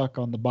still stuck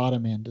on the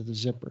bottom end of the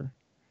zipper.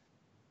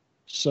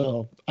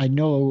 So I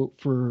know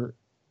for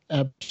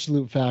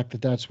absolute fact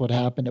that that's what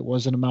happened. It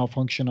wasn't a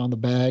malfunction on the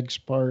bag's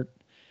part.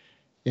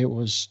 It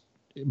was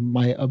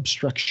my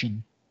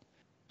obstruction.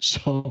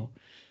 So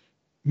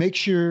make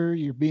sure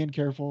you're being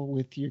careful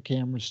with your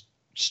camera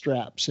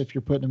straps. If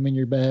you're putting them in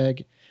your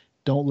bag,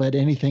 don't let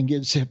anything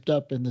get zipped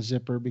up in the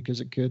zipper, because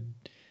it could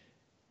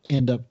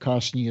end up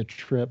costing you a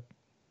trip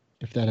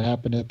if that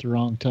happened at the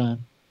wrong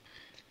time.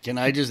 Can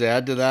I just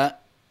add to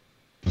that?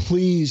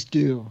 Please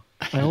do.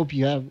 I hope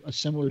you have a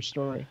similar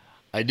story.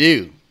 I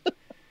do.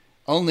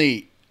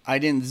 Only I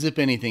didn't zip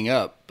anything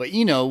up. But,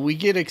 we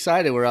get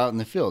excited. We're out in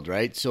the field,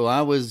 right? So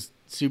I was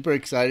super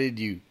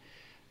excited.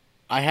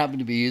 I happened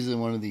to be using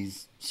one of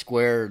these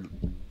square,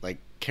 like,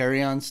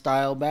 carry-on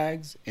style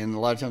bags. And a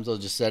lot of times I'll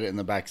just set it in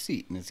the back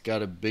seat. And it's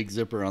got a big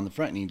zipper on the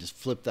front. And you just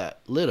flip that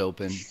lid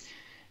open.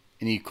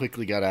 And you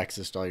quickly got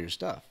access to all your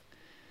stuff.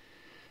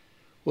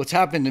 What's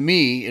happened to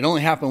me, it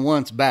only happened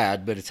once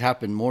bad, but it's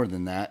happened more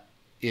than that,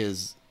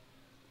 is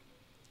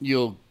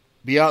you'll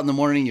be out in the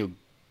morning, you'll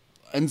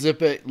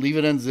unzip it, leave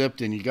it unzipped,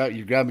 and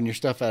you're grabbing your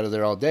stuff out of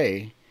there all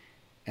day.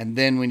 And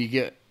then when you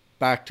get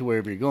back to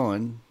wherever you're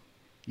going,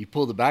 you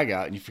pull the bag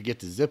out and you forget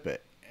to zip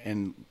it.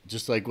 And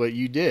just like what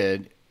you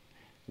did,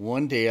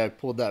 one day I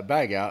pulled that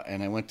bag out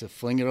and I went to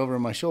fling it over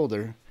my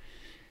shoulder,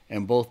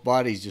 and both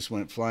bodies just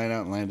went flying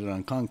out and landed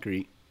on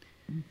concrete.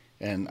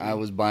 And I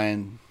was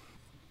buying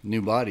new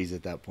bodies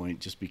at that point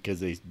just because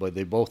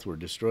they both were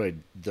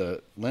destroyed.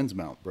 The lens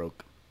mount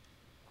broke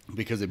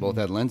because they both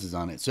had lenses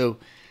on it. So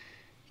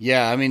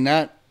yeah, I mean,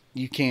 that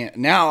you can't,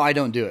 now I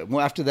don't do it.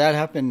 Well, after that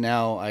happened,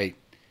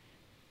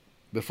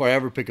 before I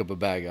ever pick up a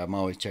bag, I'm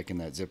always checking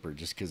that zipper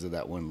just because of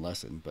that one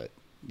lesson. But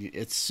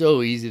it's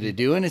so easy to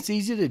do, and it's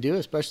easy to do,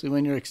 especially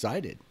when you're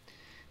excited,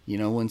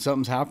 when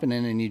something's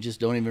happening and you just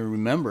don't even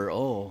remember,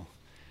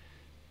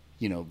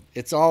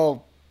 it's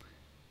all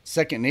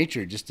second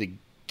nature just to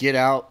get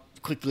out,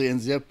 quickly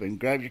unzip and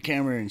grab your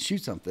camera and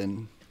shoot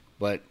something,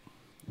 but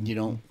you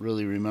don't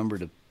really remember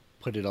to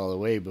put it all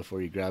away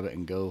before you grab it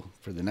and go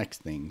for the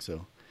next thing.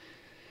 So,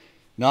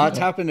 no, it's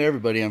happened to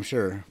everybody, I'm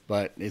sure,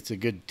 but it's a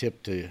good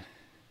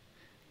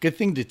good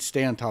thing to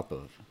stay on top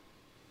of.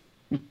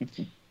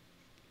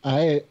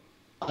 I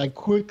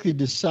quickly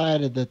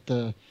decided that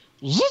the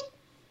zzz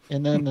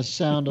and then the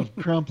sound of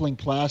crumpling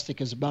plastic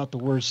is about the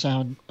worst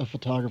sound a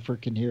photographer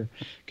can hear,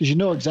 because you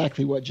know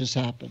exactly what just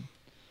happened.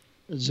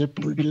 The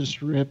zipper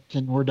just ripped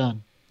and we're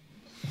done.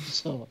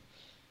 So,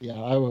 yeah,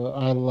 I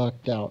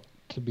lucked out,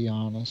 to be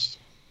honest.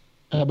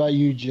 How about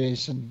you,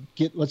 Jason?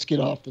 Let's get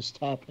off this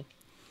topic.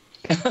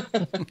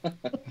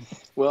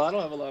 Well, I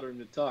don't have a lot of room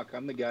to talk.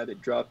 I'm the guy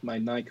that dropped my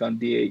Nikon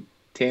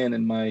D810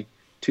 and my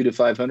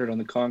 2-500 on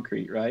the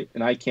concrete, right?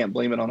 And I can't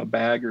blame it on a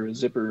bag or a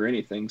zipper or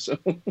anything. So,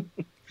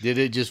 did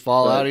it just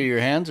fall out of your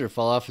hands or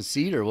fall off a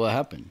seat, or what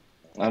happened?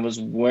 I was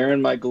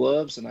wearing my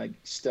gloves and I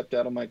stepped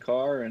out of my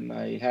car and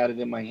I had it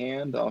in my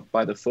hand off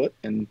by the foot.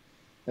 And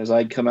as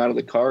I'd come out of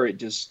the car, it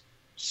just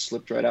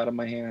slipped right out of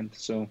my hand.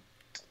 So,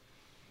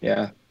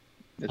 yeah.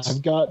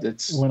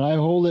 When I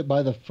hold it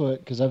by the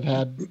foot, because I've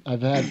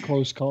had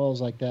close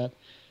calls like that,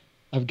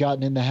 I've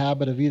gotten in the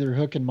habit of either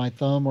hooking my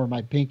thumb or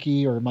my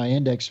pinky or my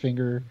index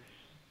finger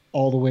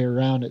all the way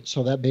around it,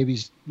 so that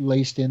baby's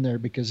laced in there,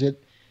 because it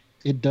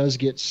does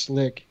get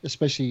slick,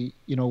 especially,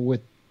 you know,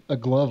 with a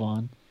glove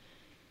on,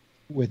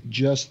 with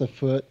just the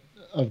foot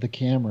of the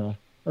camera,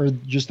 or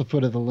just the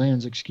foot of the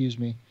lens, excuse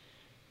me.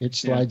 It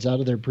slides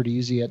out of there pretty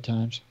easy at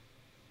times.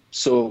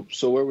 So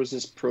where was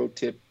this pro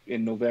tip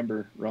in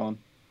November, Ron?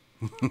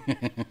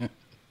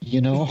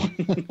 You know,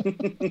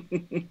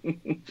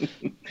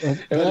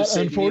 that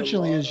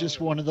unfortunately is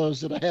just one of those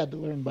that I had to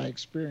learn by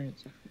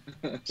experience.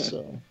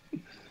 So,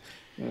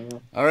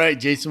 all right,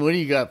 Jason, what do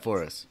you got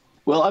for us?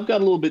 Well, I've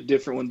got a little bit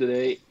different one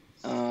today,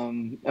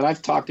 and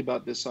I've talked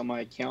about this on my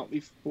account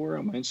before,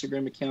 on my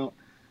Instagram account.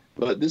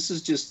 But this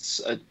is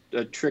just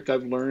a trick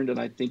I've learned, and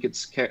I think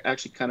it's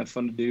actually kind of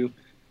fun to do.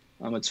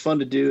 It's fun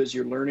to do as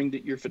you're learning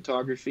your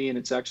photography, and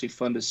it's actually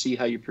fun to see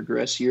how you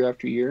progress year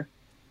after year.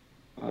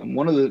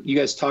 You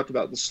guys talked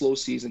about the slow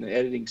season, the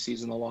editing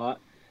season a lot.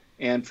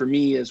 And for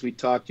me, as we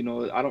talked, you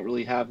know, I don't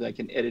really have like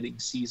an editing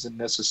season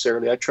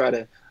necessarily. I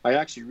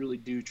actually really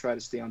do try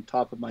to stay on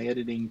top of my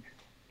editing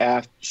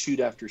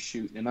shoot after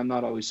shoot. And I'm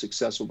not always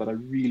successful, but I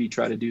really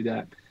try to do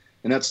that.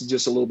 And that's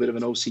just a little bit of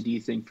an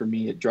OCD thing for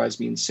me. It drives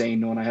me insane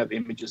knowing I have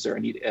images there I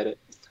need to edit.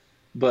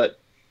 But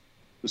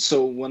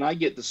so when I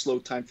get the slow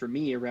time for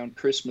me around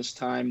Christmas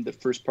time, the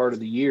first part of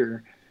the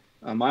year,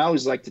 I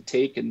always like to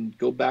take and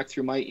go back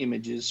through my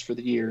images for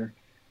the year,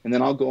 and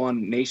then I'll go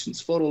on Nation's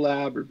Photo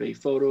Lab or Bay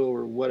Photo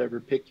or whatever.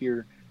 Pick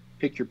your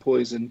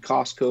poison,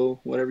 Costco,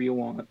 whatever you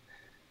want.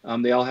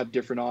 They all have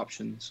different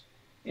options,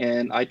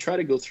 and I try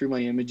to go through my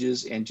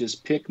images and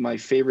just pick my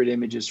favorite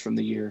images from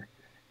the year.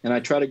 And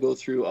I try to go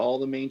through all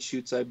the main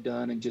shoots I've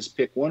done and just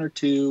pick one or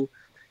two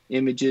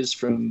images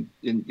from.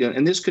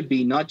 And this could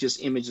be not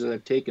just images that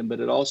I've taken, but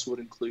it also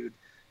would include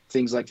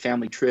things like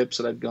family trips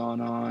that I've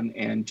gone on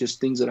and just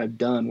things that I've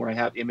done where I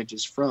have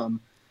images from,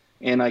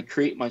 and I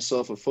create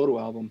myself a photo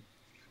album.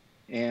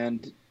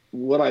 And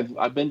what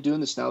I've been doing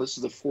this now, this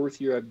is the 4th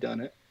year I've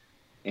done it.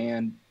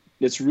 And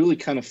it's really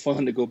kind of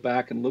fun to go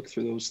back and look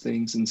through those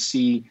things and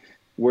see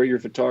where your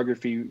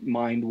photography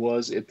mind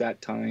was at that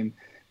time,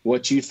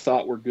 what you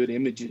thought were good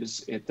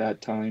images at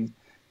that time,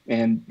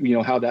 and, you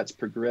know, how that's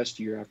progressed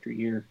year after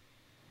year.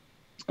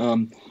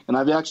 And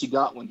I've actually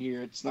got one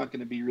here. It's not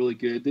going to be really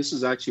good. This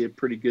is actually a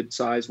pretty good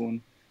size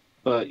one,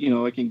 but, you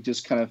know, I can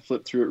just kind of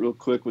flip through it real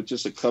quick with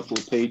just a couple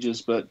of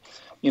pages. But,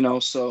 you know,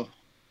 so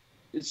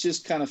it's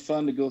just kind of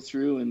fun to go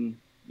through and,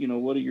 you know,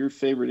 what are your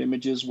favorite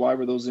images? Why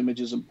were those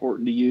images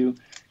important to you?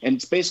 And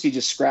it's basically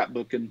just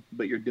scrapbooking,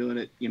 but you're doing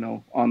it, you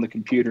know, on the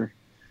computer.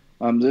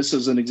 This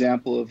is an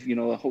example of, you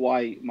know,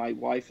 Hawaii. My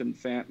wife and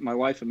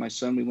my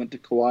son, we went to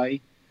Kauai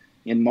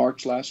in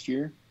March last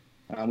year.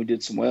 We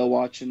did some whale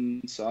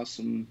watching, saw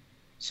some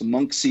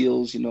monk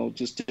seals, you know,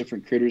 just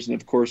different critters. And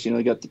of course, you know,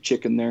 they got the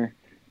chicken there.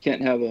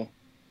 Can't have a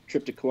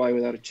trip to Kauai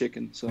without a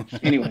chicken. So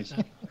anyways,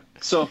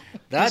 so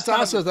that's a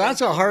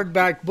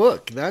hardback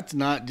book. That's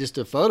not just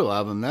a photo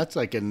album. That's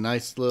like a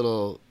nice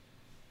little,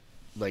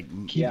 like,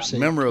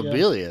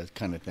 memorabilia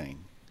kind of thing.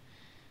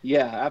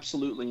 Yeah,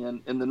 absolutely.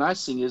 And the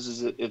nice thing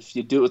is that if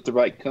you do it with the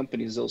right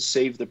companies, they'll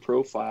save the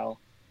profile.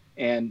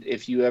 And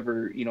if you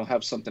ever, you know,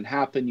 have something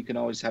happen, you can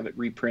always have it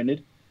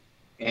reprinted.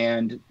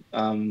 And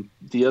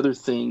the other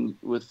thing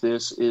with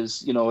this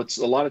is, you know, it's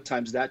a lot of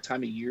times that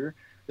time of year,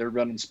 they're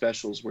running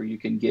specials where you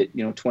can get,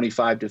 you know,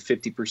 25 to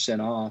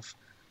 50% off.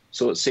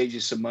 So it saves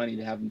you some money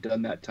to have them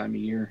done that time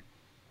of year.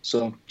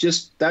 So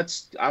just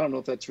I don't know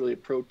if that's really a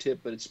pro tip,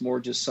 but it's more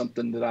just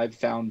something that I've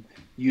found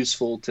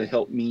useful to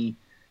help me,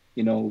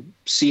 you know,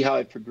 see how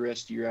I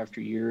progressed year after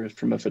year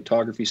from a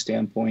photography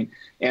standpoint.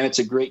 And it's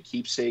a great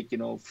keepsake. You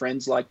know,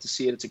 friends like to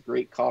see it. It's a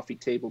great coffee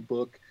table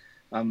book.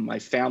 My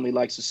family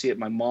likes to see it.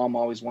 My mom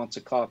always wants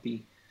a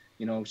copy.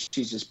 You know,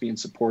 she's just being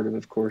supportive,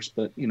 of course,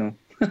 but, you know,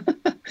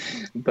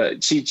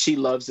 but she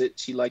loves it.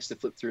 She likes to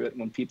flip through it. And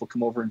when people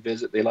come over and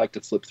visit, they like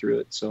to flip through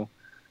it. So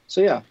So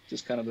yeah,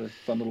 just kind of a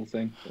fun little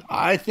thing.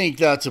 I think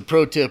that's a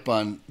pro tip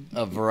on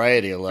a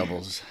variety of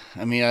levels.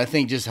 I mean, I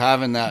think just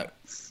having that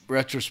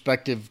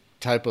retrospective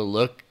type of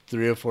look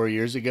 3 or 4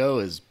 years ago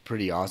is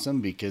pretty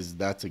awesome, because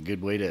that's a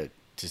good way to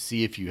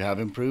see if you have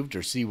improved,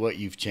 or see what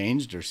you've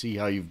changed, or see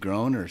how you've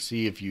grown, or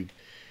see if you've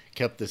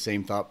kept the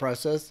same thought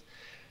process.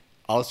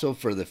 Also,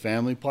 for the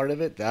family part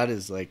of it, that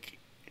is like,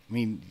 I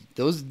mean,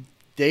 those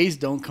days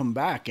don't come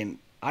back. And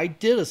I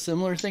did a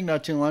similar thing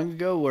not too long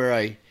ago where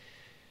I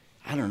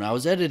don't know, I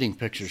was editing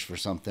pictures for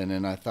something,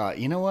 and I thought,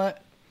 you know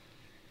what?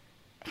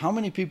 How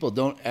many people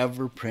don't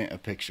ever print a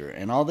picture?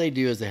 And all they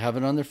do is they have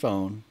it on their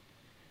phone,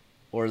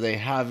 or they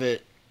have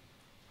it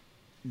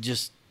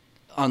just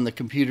on the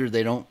computer.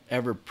 They don't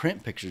ever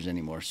print pictures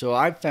anymore. So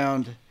I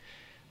found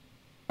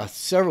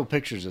several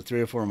pictures of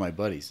 3 or 4 of my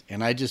buddies,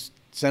 and I just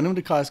sent them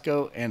to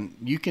Costco. And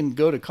you can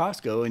go to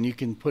Costco and you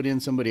can put in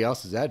somebody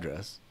else's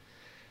address.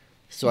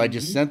 So I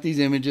just sent these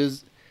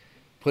images,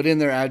 put in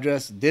their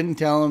address, didn't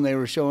tell them they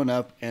were showing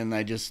up, and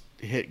I just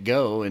hit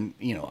go. And,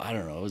 you know, I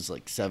don't know, it was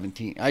like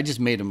 17. I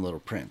just made them little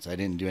prints. I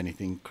didn't do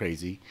anything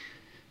crazy.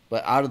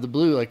 But out of the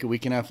blue, like a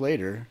week and a half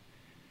later,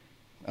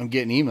 I'm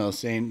getting emails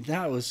saying,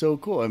 that was so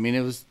cool. I mean,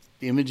 it was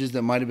the images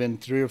that might have been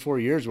 3 or 4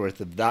 years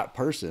worth of that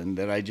person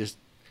that I just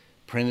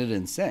printed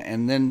and sent.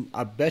 And then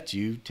I bet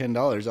you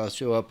 $10 I'll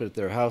show up at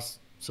their house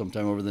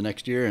sometime over the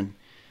next year, and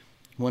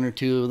 1 or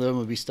 2 of them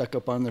will be stuck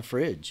up on the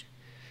fridge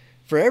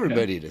for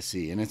everybody to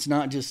see. And it's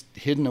not just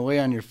hidden away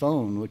on your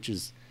phone, which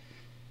is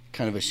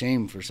kind of a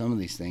shame for some of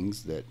these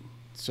things.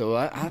 So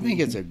I think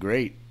it's a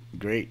great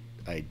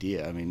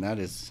idea. I mean,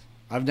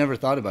 I've never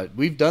thought about it.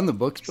 We've done the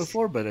books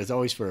before, but it's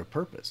always for a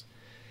purpose,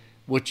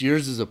 which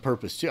yours is a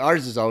purpose too.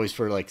 Ours is always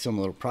for like some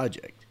little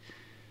project,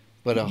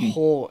 but a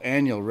whole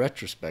annual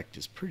retrospect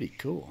is pretty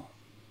cool.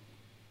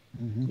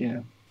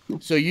 Yeah.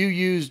 So you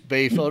used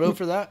Bay Photo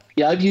for that?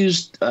 Yeah, I've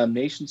used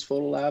Nations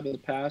Photo Lab in the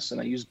past,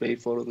 and I used Bay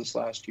Photo this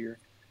last year.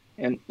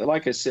 And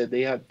like I said,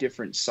 they have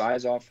different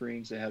size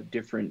offerings. They have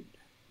different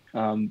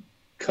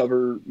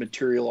cover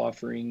material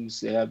offerings.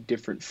 They have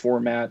different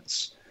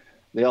formats.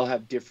 They all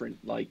have different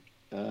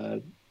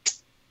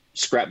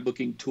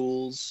scrapbooking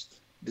tools,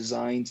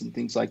 designs, and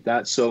things like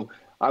that. So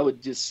I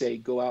would just say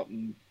go out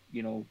and,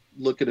 you know,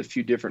 look at a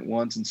few different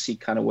ones and see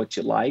kind of what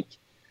you like.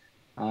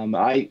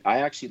 I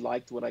actually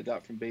liked what I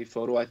got from Bay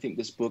Photo. I think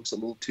this book's a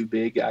little too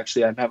big.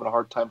 Actually, I'm having a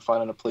hard time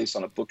finding a place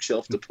on a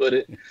bookshelf to put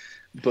it.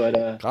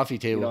 But coffee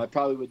table. You know, I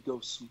probably would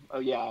go.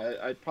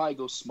 I'd probably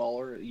go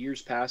smaller.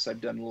 Years past, I've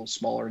done a little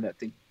smaller, and I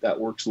think that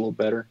works a little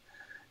better.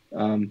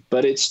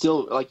 But it's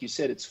still, like you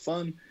said, it's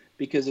fun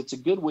because it's a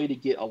good way to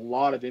get a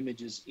lot of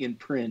images in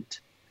print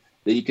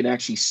that you can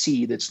actually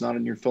see. That's not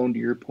on your phone. To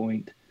your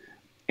point.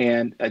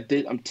 And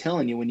I'm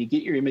telling you, when you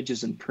get your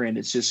images in print,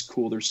 it's just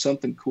cool. There's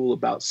something cool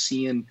about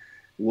seeing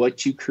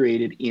what you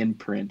created in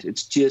print.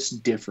 It's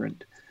just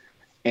different.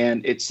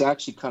 And it's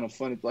actually kind of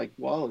fun. It's like,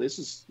 wow,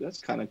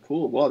 that's kind of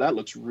cool. Wow, that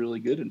looks really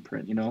good in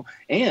print, you know?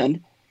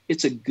 And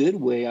it's a good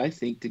way, I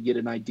think, to get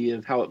an idea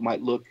of how it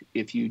might look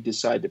if you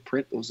decide to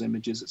print those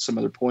images at some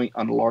other point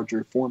on a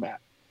larger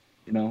format,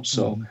 you know?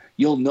 So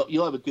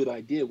you'll have a good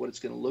idea what it's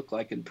going to look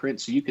like in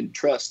print. So you can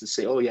trust to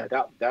say, oh yeah,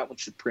 that one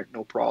should print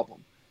no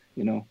problem,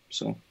 you know?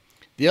 So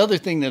the other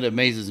thing that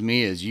amazes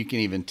me is you can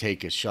even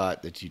take a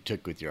shot that you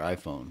took with your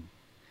iPhone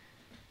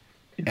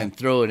and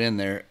throw it in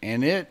there,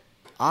 and it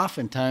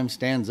oftentimes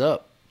stands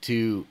up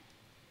to,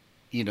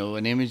 you know,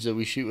 an image that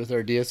we shoot with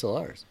our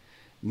DSLRs.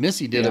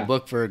 Missy did a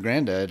book for her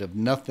granddad of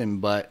nothing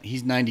but,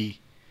 he's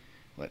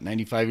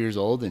 95 years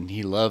old, and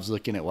he loves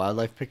looking at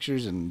wildlife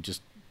pictures and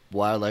just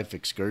wildlife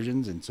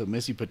excursions. And so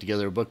Missy put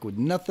together a book with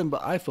nothing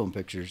but iPhone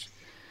pictures,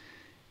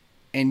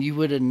 and you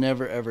would have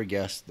never ever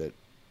guessed that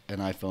an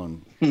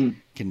iPhone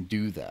can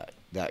do that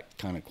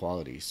kind of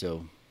quality.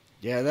 So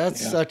yeah, that's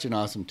such an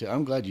awesome tip.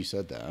 I'm glad you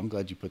said that. I'm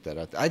glad you put that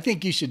out there. I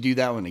think you should do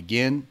that one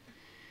again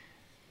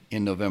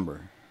in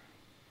November.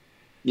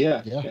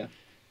 Yeah.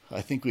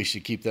 I think we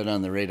should keep that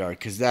on the radar,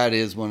 because that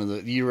is one of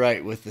the, you're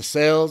right, with the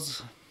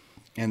sales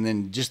and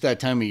then just that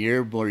time of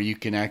year where you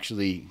can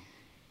actually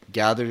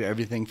gather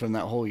everything from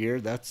that whole year.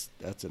 That's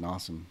an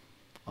awesome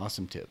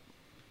tip.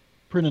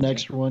 Print an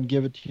extra one,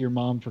 give it to your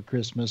mom for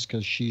Christmas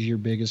because she's your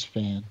biggest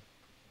fan.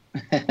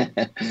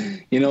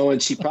 You know,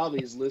 and she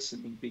probably is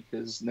listening,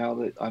 because now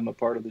that I'm a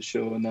part of the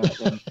show and that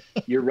one,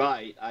 you're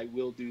right. I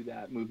will do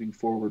that moving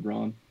forward,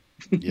 Ron.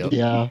 Yep.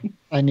 Yeah,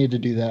 I need to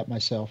do that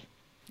myself.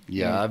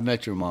 Yeah, I've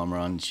met your mom,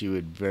 Ron. She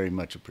would very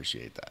much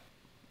appreciate that.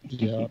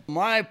 Yeah.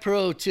 My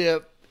pro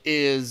tip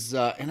is,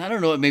 and I don't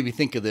know what made me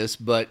think of this,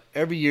 but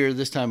every year,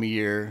 this time of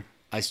year,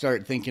 I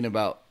start thinking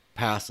about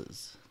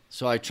passes.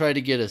 So I try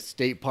to get a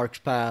state parks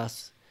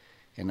pass,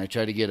 and I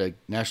try to get a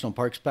national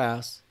parks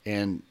pass.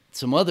 And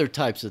some other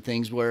types of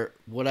things where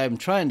what I'm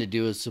trying to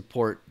do is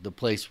support the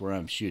place where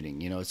I'm shooting.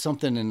 You know, it's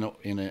something in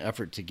an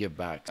effort to give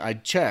back. I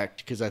checked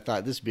because I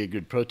thought this would be a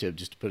good pro tip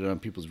just to put it on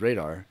people's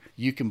radar.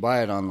 You can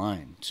buy it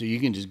online. So you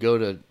can just go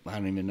to, I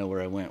don't even know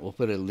where I went. We'll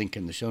put a link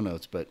in the show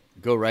notes, but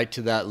go right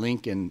to that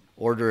link and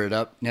order it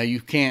up. Now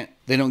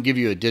they don't give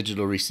you a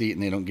digital receipt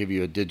and they don't give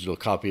you a digital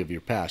copy of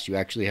your pass. You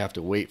actually have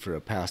to wait for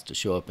a pass to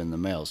show up in the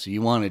mail. So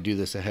you want to do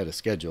this ahead of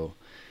schedule.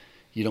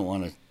 You don't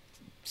want to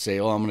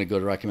say, oh, I'm going to go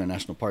to Rocky Mountain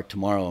National Park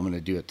tomorrow, I'm going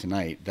to do it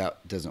tonight.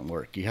 That doesn't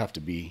work. You have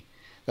to be,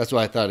 that's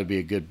why I thought it'd be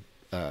a good,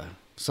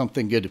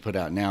 something good to put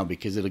out now,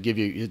 because it'll give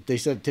you, they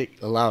said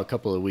allow a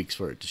couple of weeks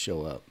for it to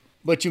show up.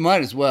 But you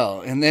might as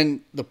well. And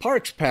then the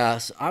Parks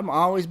Pass, I'm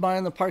always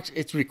buying the Parks.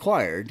 It's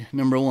required,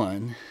 number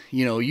one.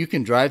 You know, you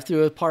can drive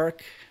through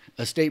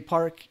a state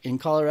park in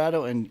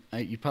Colorado, and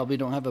you probably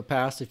don't have a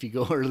pass if you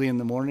go early in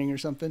the morning or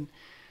something.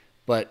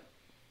 But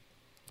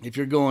if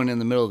you're going in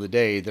the middle of the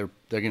day, they're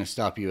going to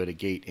stop you at a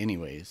gate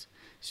anyways.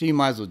 So you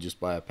might as well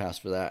just buy a pass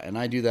for that. And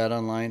I do that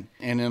online.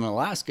 And in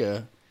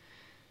Alaska,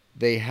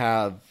 they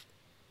have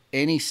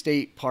any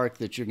state park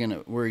that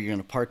where you're going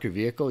to park your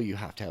vehicle, you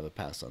have to have a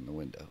pass on the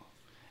window.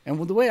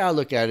 And the way I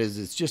look at it is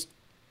it's just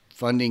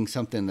funding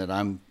something that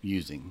I'm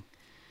using.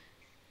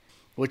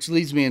 Which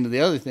leads me into the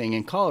other thing.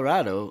 In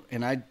Colorado,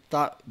 and I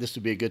thought this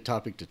would be a good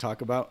topic to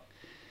talk about,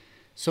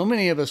 so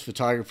many of us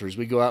photographers,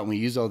 we go out and we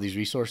use all these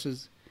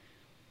resources,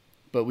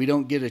 but we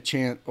don't get a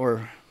chance,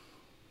 or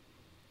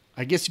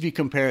I guess if you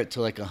compare it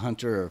to like a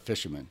hunter or a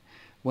fisherman,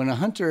 when a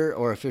hunter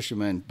or a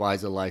fisherman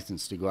buys a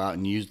license to go out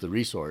and use the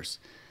resource,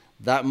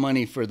 that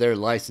money for their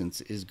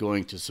license is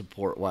going to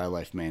support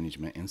wildlife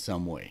management in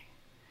some way.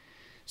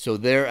 So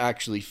they're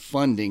actually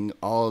funding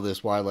all of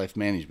this wildlife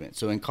management.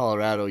 So in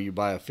Colorado, you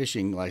buy a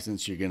fishing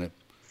license, you're going to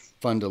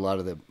fund a lot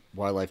of the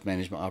wildlife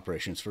management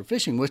operations for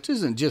fishing, which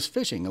isn't just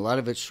fishing. A lot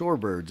of it's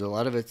shorebirds, a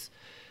lot of it's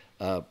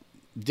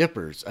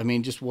dippers. I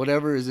mean, just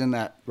whatever is in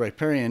that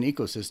riparian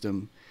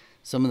ecosystem,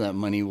 some of that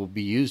money will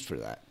be used for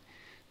that.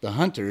 The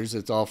hunters,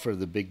 it's all for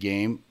the big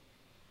game,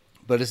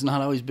 but it's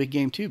not always big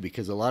game too,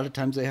 because a lot of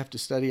times they have to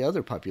study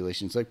other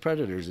populations like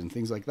predators and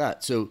things like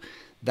that. So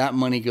that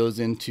money goes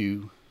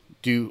into,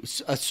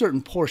 a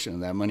certain portion of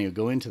that money will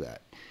go into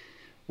that.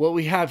 What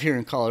we have here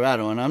in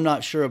Colorado, and I'm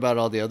not sure about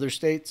all the other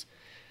states,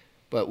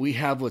 but we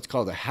have what's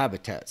called a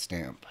habitat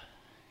stamp.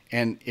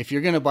 And if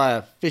you're going to buy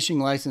a fishing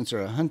license or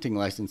a hunting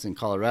license in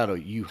Colorado,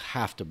 you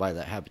have to buy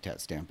that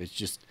habitat stamp. It's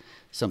just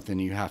something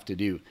you have to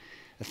do.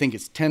 I think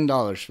it's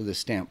 $10 for the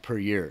stamp per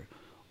year.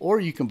 Or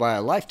you can buy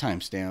a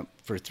lifetime stamp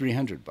for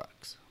 $300.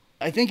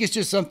 I think it's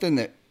just something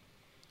that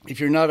if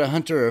you're not a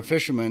hunter or a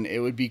fisherman, it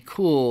would be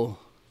cool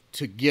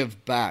to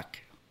give back.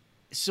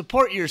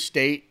 Support your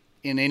state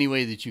in any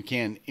way that you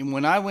can. And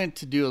when I went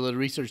to do a little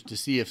research to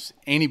see if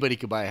anybody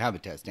could buy a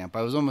habitat stamp,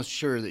 I was almost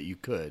sure that you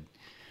could.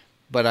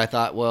 But I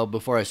thought, well,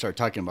 before I start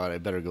talking about it, I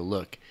better go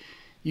look.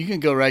 You can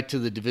go right to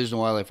the Division of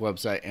Wildlife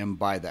website and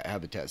buy that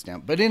habitat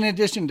stamp. But in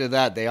addition to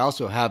that, they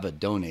also have a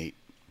donate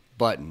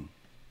button.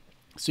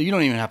 So you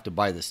don't even have to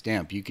buy the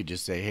stamp. You could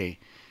just say, hey,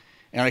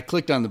 and I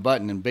clicked on the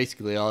button, and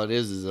basically all it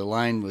is a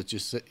line with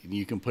just,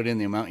 you can put in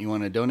the amount you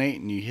want to donate,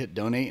 and you hit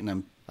donate,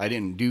 and I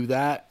didn't do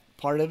that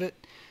part of it,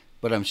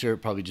 but I'm sure it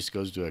probably just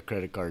goes to a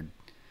credit card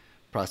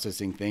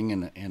processing thing,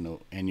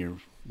 and you're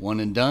one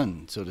and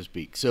done, so to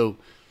speak. So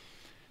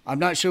I'm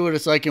not sure what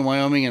it's like in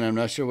Wyoming, and I'm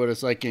not sure what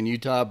it's like in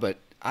Utah, but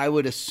I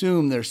would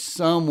assume there's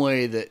some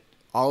way that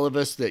all of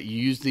us that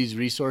use these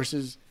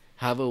resources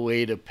have a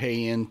way to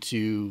pay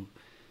into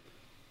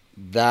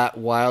that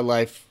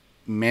wildlife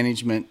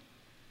management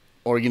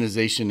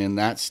organization in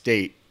that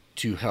state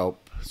to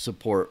help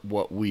support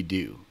what we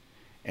do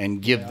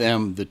and give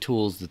them the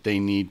tools that they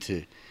need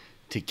to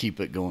keep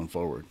it going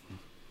forward.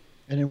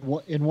 And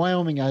in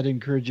Wyoming, I'd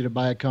encourage you to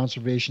buy a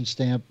conservation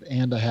stamp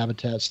and a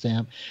habitat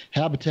stamp.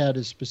 Habitat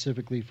is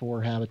specifically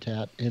for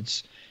habitat.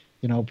 It's,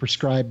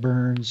 prescribed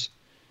burns,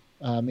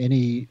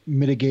 any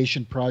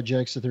mitigation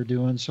projects that they're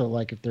doing. So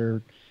like if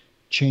they're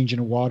changing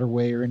a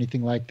waterway or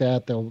anything like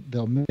that,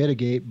 they'll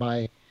mitigate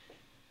by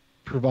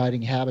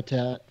providing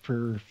habitat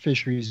for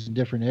fisheries in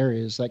different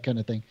areas, that kind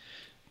of thing.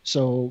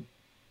 So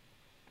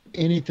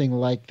anything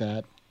like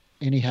that,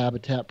 any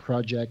habitat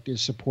project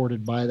is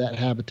supported by that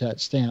habitat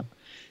stamp.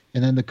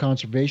 And then the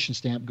conservation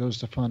stamp goes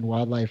to fund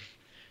wildlife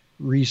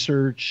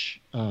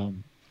research,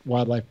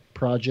 wildlife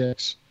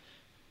projects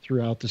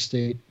throughout the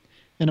state.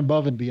 And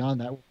above and beyond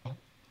that,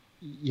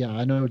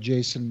 I know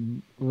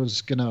Jason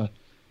was going to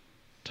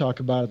talk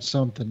about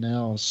something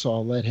else, so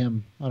I'll let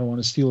him, I don't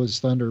want to steal his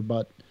thunder,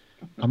 but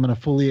I'm going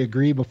to fully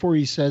agree. Before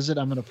he says it,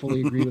 I'm going to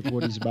fully agree with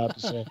what he's about to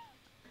say.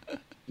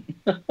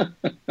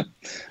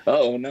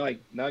 Oh, now I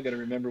got to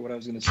remember what I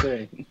was going to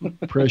say.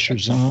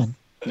 Pressure's on.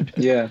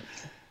 Yeah.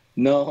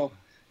 No.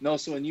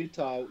 So in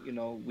Utah,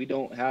 we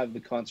don't have the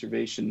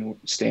conservation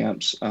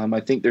stamps. I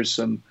think there's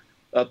some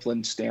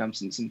upland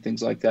stamps and some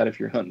things like that if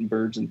you're hunting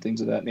birds and things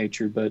of that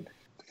nature. But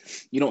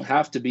you don't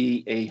have to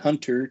be a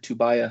hunter to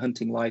buy a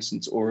hunting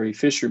license or a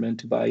fisherman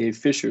to buy a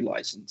fisher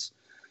license.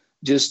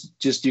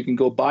 just you can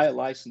go buy a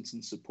license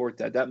and support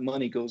that. That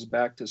money goes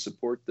back to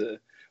support the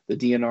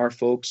DNR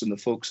folks and the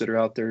folks that are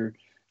out there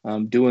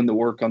doing the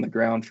work on the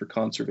ground for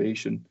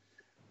conservation.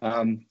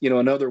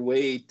 Another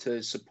way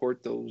to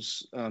support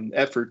those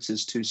efforts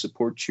is to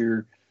support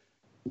your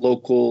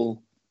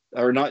local,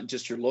 or not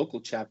just your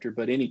local chapter,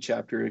 but any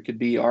chapter. It could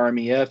be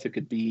RMEF, it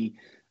could be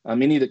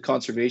any of the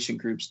conservation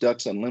groups,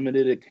 Ducks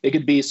Unlimited. It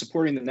could be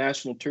supporting the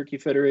National Turkey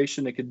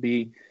Federation. It could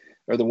be,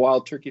 or the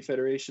Wild Turkey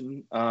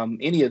Federation,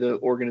 any of the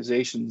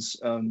organizations,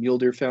 Mule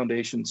Deer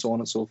Foundation, so on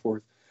and so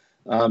forth.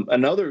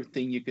 Another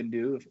thing you can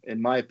do,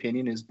 in my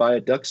opinion, is buy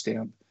a duck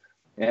stamp.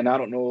 And I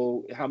don't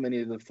know how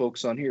many of the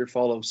folks on here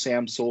follow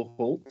Sam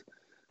Soholt,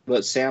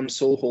 but Sam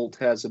Soholt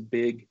has a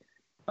big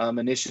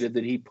initiative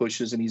that he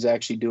pushes, and he's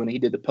actually he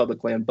did the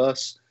public land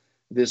bus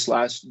this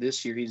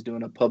year. He's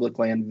doing a public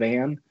land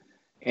van,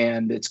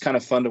 and it's kind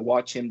of fun to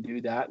watch him do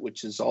that,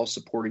 which is all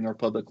supporting our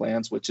public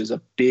lands, which is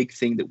a big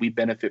thing that we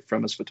benefit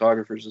from as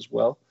photographers as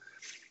well.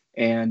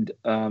 And,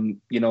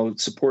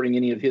 supporting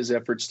any of his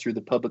efforts through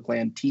the public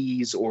land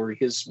tees or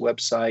his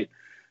website,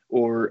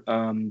 or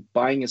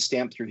buying a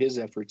stamp through his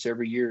efforts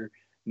every year.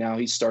 Now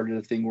he's started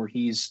a thing where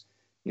he's,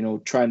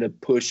 trying to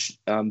push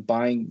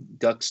buying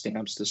duck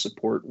stamps to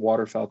support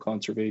waterfowl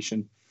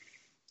conservation.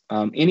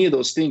 Any of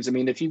those things. I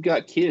mean, if you've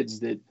got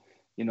kids that,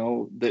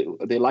 that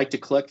they like to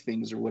collect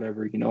things or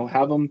whatever,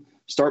 have them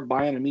start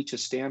buying them each a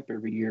stamp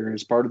every year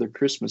as part of their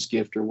Christmas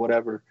gift or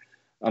whatever,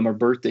 or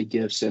birthday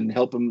gifts, and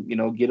help them,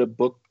 get a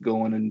book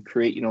going and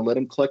create, let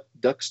them collect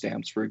duck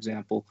stamps, for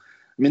example.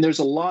 I mean, there's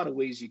a lot of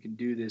ways you can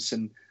do this.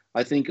 And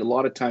I think a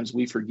lot of times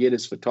we forget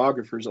as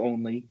photographers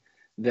only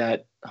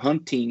that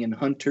hunting and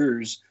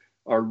hunters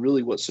are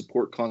really what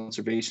support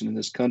conservation in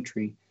this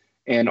country.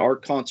 And our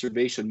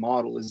conservation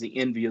model is the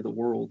envy of the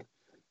world.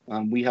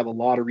 We have a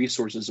lot of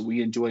resources that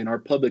we enjoy, and our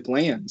public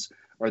lands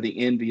are the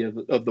envy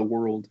of the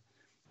world.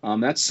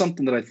 That's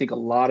something that I think a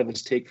lot of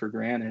us take for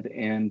granted.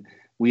 And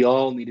we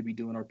all need to be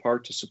doing our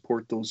part to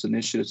support those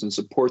initiatives and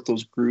support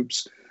those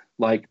groups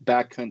like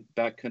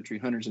Backcountry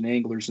Hunters and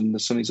Anglers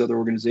and some of these other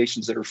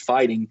organizations that are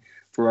fighting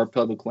for our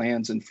public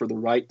lands and for the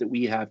right that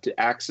we have to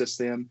access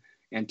them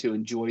and to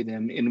enjoy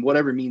them in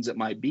whatever means it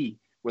might be,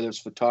 whether it's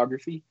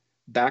photography,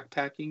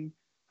 backpacking,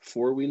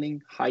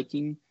 four-wheeling,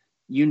 hiking,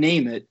 you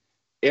name it.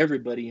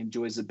 Everybody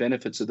enjoys the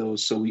benefits of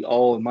those. So we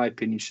all, in my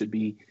opinion, should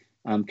be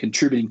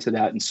contributing to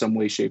that in some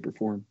way, shape, or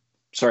form.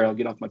 Sorry, I'll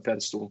get off my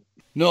pedestal.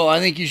 No, I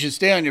think you should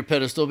stay on your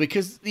pedestal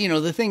because,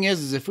 the thing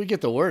is if we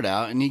get the word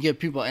out and you get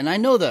people, and I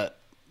know that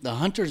the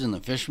hunters and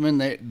the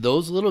fishermen,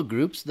 those little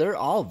groups, they're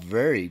all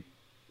very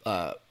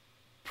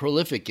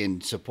prolific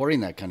in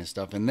supporting that kind of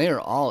stuff, and they're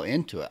all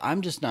into it.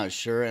 I'm just not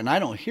sure, and I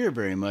don't hear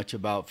very much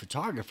about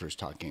photographers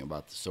talking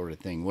about this sort of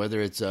thing,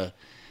 whether it's a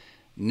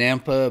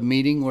NAMPA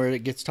meeting where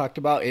it gets talked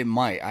about. It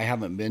might. I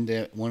haven't been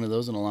to one of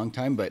those in a long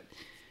time, but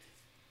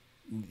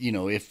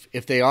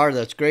if they are,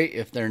 that's great.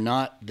 If they're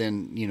not,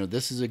 then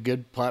this is a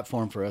good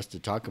platform for us to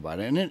talk about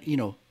it. And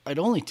it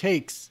only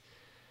takes,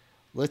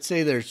 let's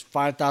say there's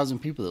 5,000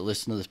 people that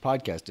listen to this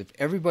podcast. If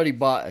everybody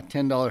bought a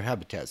 $10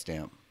 habitat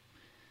stamp,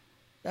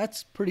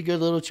 that's a pretty good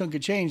little chunk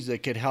of change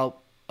that could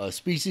help a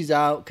species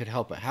out, could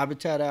help a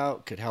habitat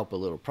out, could help a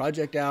little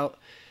project out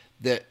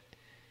that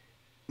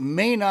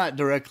may not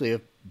directly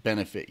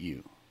benefit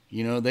you.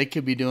 They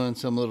could be doing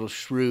some little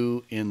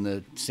shrew in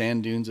the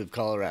sand dunes of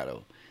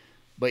Colorado.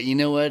 But you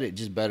know what? It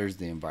just betters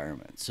the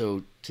environment.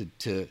 So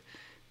to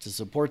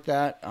support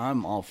that,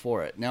 I'm all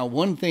for it. Now,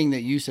 one thing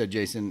that you said,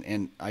 Jason,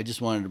 and I just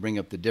wanted to bring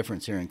up the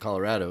difference here in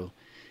Colorado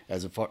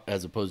as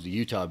opposed to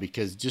Utah,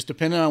 because just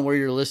depending on where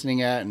you're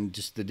listening at and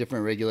just the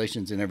different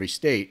regulations in every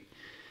state.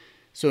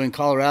 So in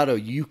Colorado,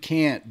 you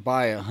can't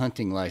buy a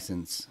hunting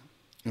license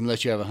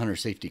unless you have a hunter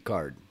safety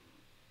card.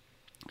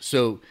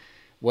 So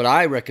what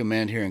I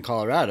recommend here in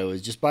Colorado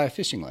is just buy a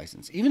fishing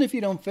license. Even if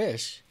you don't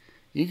fish,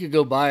 you could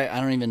go buy, I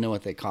don't even know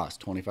what they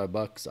cost,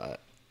 $25.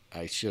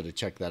 I should have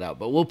checked that out,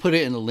 but we'll put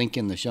it in the link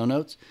in the show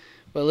notes.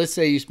 But let's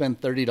say you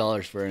spend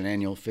 $30 for an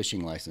annual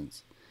fishing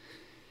license.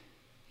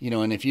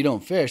 And if you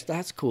don't fish,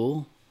 that's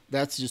cool.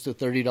 That's just a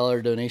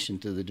 $30 donation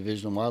to the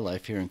Division of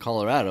Wildlife here in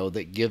Colorado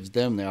that gives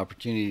them the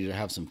opportunity to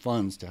have some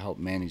funds to help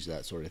manage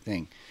that sort of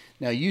thing.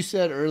 Now, you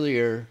said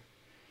earlier,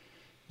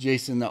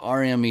 Jason, the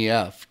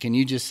RMEF. Can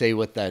you just say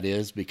what that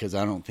is? Because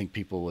I don't think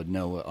people would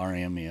know what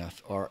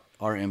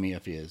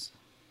RMEF is.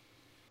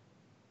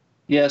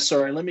 Yeah,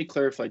 sorry. Let me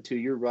clarify too.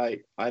 You're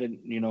right. I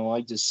didn't,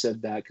 I just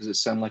said that because it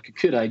sounded like a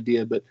good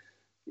idea, but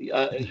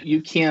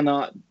you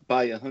cannot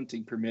buy a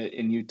hunting permit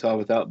in Utah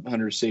without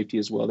hunter safety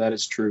as well. That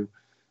is true.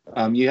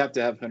 You have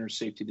to have hunter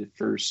safety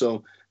first.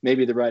 So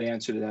maybe the right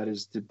answer to that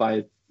is to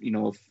buy,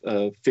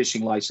 a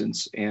fishing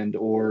license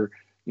or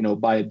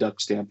buy a duck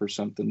stamp or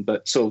something.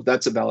 But so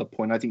that's a valid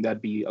point. I think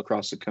that'd be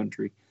across the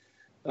country.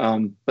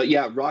 But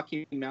yeah,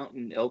 Rocky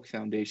Mountain Elk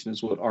Foundation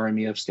is what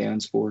RMEF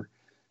stands for.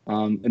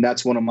 And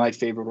that's one of my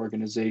favorite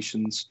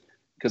organizations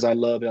because I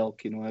love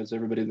elk. As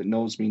everybody that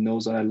knows me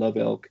knows that I love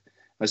elk.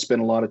 I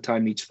spend a lot of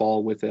time each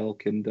fall with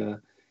elk, and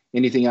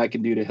anything I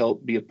can do to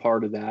help be a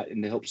part of that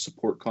and to help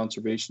support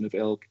conservation of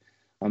elk,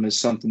 is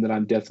something that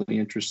I'm definitely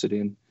interested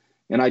in.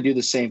 And I do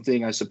the same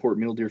thing. I support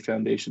Mule Deer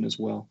Foundation as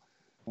well,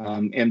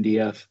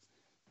 MDF.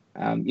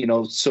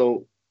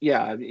 So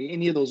yeah,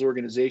 any of those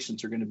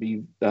organizations are going to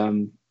be,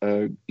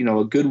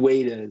 a good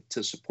way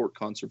to support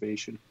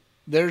conservation.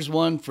 There's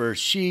one for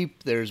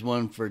sheep. There's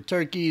one for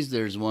turkeys.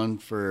 There's one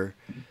for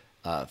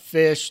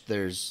fish.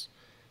 There's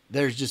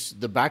just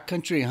the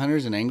backcountry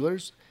hunters and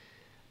anglers.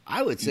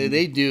 I would say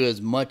they do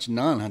as much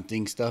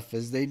non-hunting stuff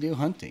as they do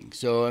hunting.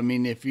 So, I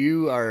mean, if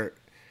you are,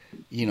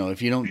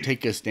 if you don't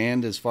take a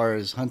stand as far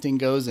as hunting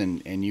goes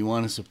and you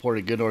want to support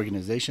a good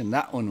organization,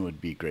 that one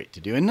would be great to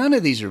do. And none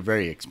of these are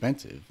very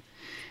expensive.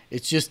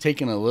 It's just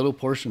taking a little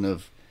portion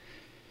of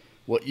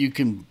what you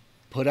can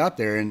put out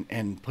there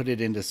and put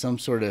it into some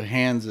sort of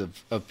hands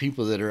of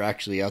people that are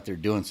actually out there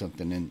doing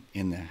something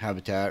in the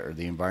habitat or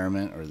the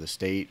environment or the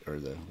state or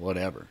the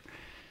whatever.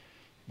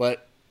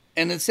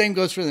 And the same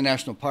goes for the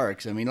national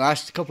parks. I mean,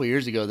 last couple of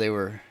years ago,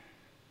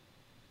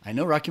 I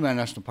know Rocky Mountain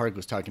National Park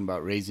was talking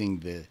about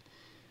raising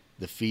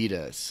the fee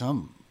to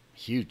some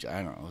huge,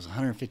 I don't know, it was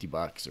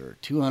 $150 or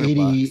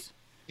 $200.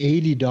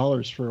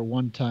 $80 for a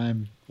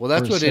one-time. Well,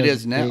 that's what it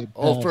is now.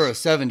 Oh, for a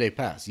 7-day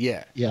pass.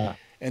 Yeah. Yeah.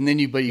 And then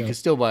you can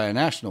still buy a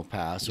national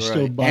pass or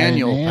an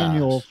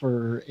annual pass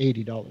for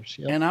 $80.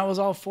 Yep. And I was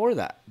all for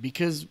that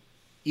because,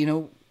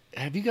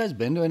 have you guys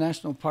been to a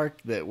national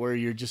park where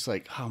you're just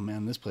like, oh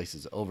man, this place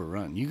is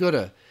overrun? You go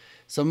to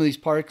some of these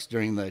parks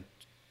during the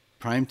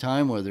prime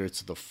time, whether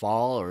it's the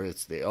fall or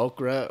it's the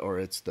okra or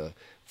it's the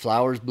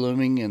flowers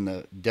blooming in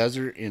the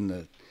desert in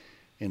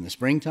the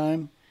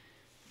springtime.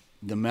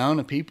 The amount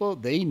of people,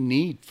 they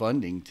need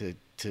funding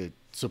to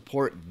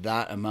support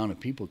that amount of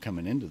people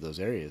coming into those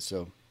areas.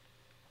 So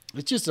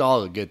it's just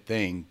all a good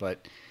thing.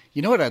 But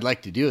you know what I'd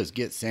like to do is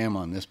get Sam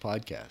on this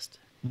podcast.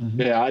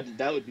 Mm-hmm. Yeah,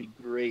 that would be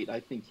great. I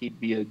think he'd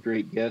be a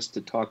great guest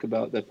to talk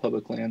about the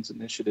public lands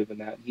initiative and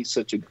that. He's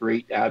such a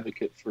great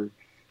advocate for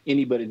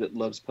anybody that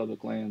loves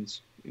public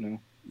lands,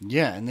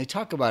 Yeah, and they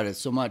talk about it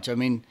so much. I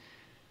mean,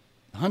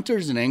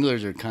 hunters and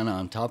anglers are kind of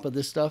on top of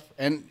this stuff.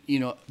 And,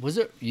 was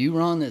it you,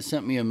 Ron, that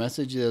sent me a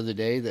message the other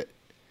day that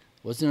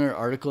wasn't there an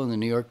article in the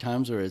New York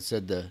Times where it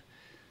said the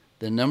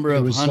number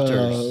of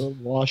hunters.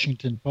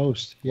 Washington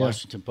Post. Yeah.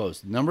 Washington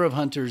Post. The number of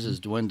hunters is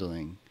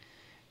dwindling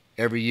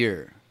every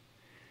year.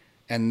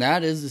 And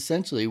that is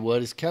essentially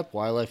what has kept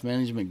wildlife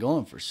management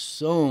going for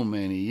so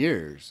many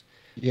years.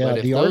 Yeah, but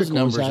if those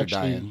numbers are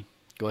dying,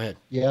 go ahead.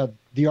 Yeah,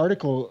 the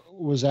article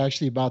was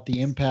actually about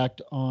the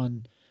impact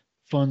on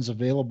funds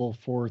available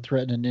for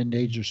threatened and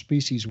endangered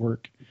species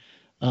work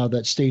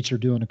that states are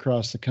doing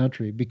across the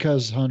country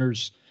because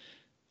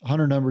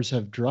hunter numbers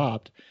have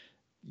dropped.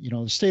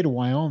 The state of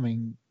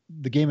Wyoming,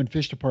 the Game and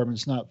Fish Department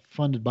is not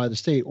funded by the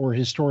state or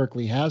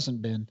historically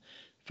hasn't been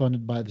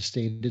funded by the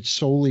state. It's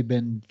solely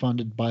been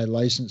funded by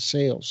licensed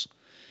sales.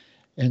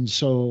 And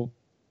so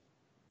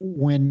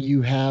when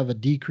you have a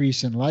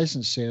decrease in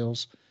licensed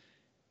sales,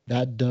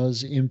 that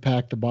does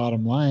impact the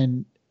bottom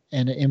line,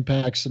 and it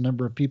impacts the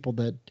number of people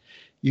that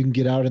you can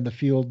get out in the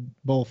field,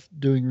 both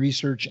doing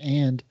research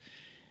and,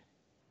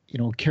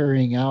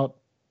 carrying out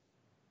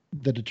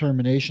the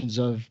determinations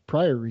of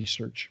prior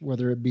research,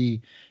 whether it be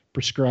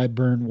prescribed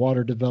burn,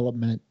 water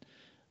development,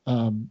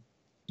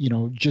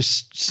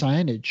 just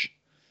signage.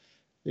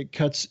 It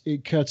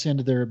cuts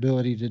into their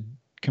ability to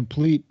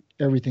complete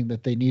everything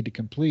that they need to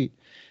complete.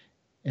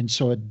 And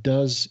so it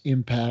does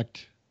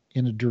impact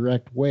in a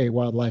direct way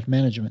wildlife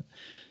management.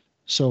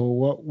 So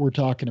what we're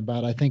talking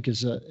about, I think,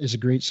 is a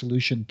great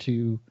solution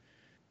to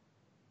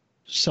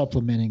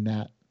supplementing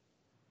that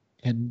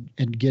and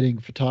getting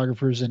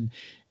photographers. And,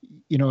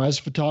 as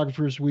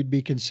photographers, we'd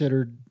be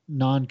considered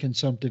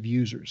non-consumptive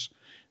users.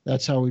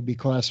 That's how we'd be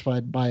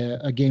classified by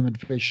a game and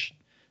fish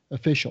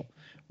official.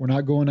 We're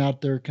not going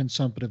out there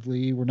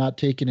consumptively. We're not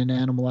taking an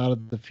animal out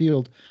of the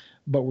field,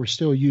 but we're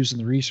still using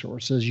the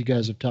resource, as you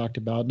guys have talked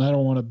about. And I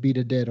don't want to beat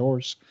a dead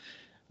horse,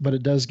 but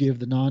it does give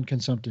the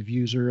non-consumptive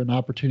user an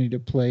opportunity to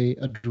play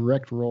a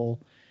direct role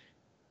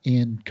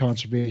in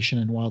conservation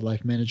and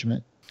wildlife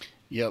management.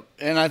 Yep.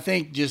 And I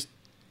think just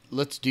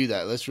let's do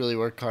that. Let's really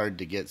work hard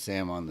to get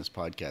Sam on this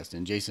podcast.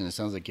 And Jason, it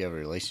sounds like you have a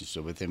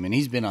relationship with him, and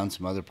he's been on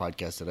some other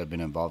podcasts that I've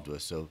been involved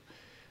with. So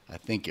I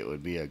think it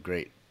would be a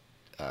great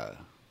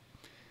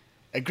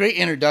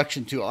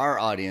introduction to our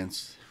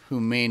audience who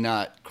may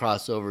not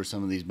cross over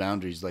some of these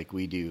boundaries like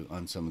we do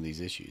on some of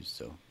these issues.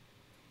 So,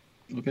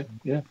 okay.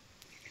 Yeah.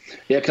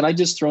 Yeah. Can I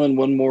just throw in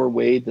one more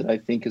way that I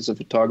think as a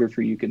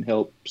photographer, you can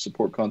help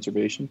support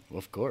conservation?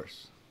 Of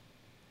course.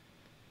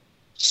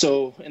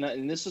 So,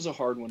 and this is a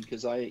hard one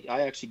because I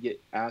actually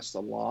get asked a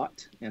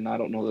lot, and I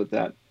don't know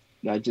that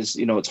I just,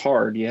 it's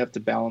hard. You have to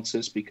balance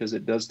this because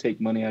it does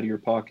take money out of your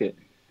pocket.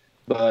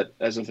 But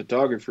as a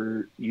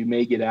photographer, you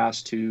may get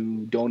asked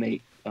to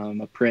donate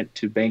a print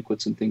to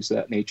banquets and things of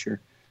that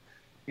nature.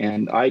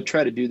 And I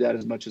try to do that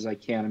as much as I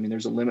can. I mean,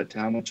 there's a limit to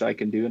how much I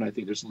can do, and I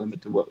think there's a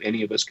limit to what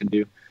any of us can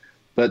do.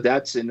 But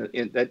that's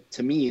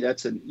to me,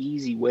 that's an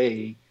easy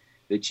way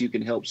that you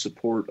can help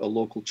support a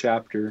local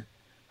chapter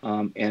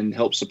and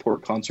help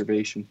support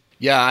conservation.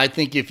 Yeah, I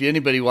think if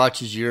anybody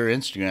watches your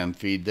Instagram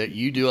feed, that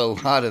you do a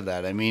lot of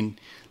that. I mean,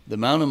 the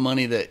amount of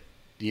money that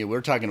we're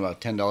talking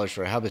about $10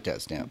 for a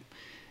habitat stamp.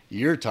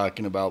 You're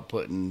talking about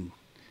putting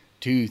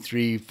 $200,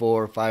 $300,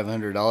 $400,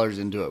 $500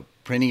 into a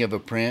printing of a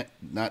print,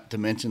 not to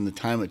mention the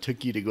time it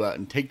took you to go out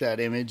and take that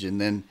image,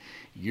 and then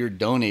you're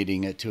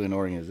donating it to an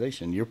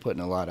organization. You're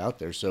putting a lot out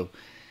there. So,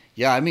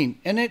 yeah, I mean,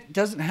 and it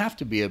doesn't have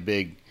to be a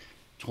big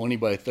 20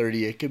 by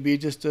 30. It could be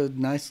just a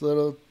nice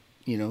little,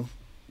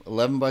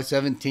 11 by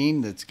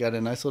 17 that's got a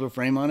nice little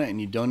frame on it,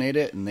 and you donate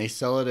it, and they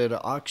sell it at an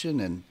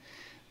auction, and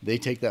they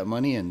take that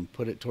money and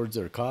put it towards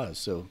their cause.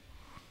 So,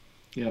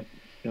 Yep.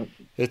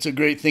 It's a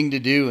great thing to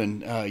do,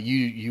 and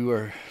you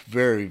are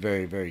very,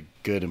 very, very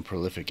good and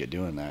prolific at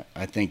doing that.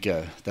 I think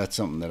that's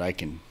something that I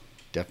can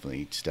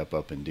definitely step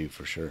up and do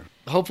for sure.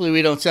 Hopefully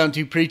we don't sound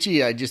too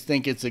preachy. I just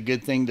think it's a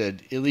good thing to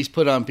at least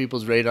put on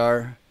people's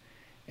radar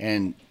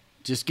and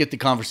just get the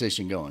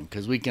conversation going,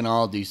 because we can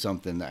all do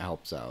something that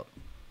helps out.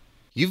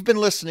 You've been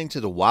listening to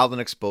the Wild and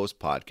Exposed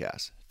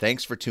podcast.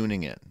 Thanks for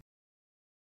tuning in.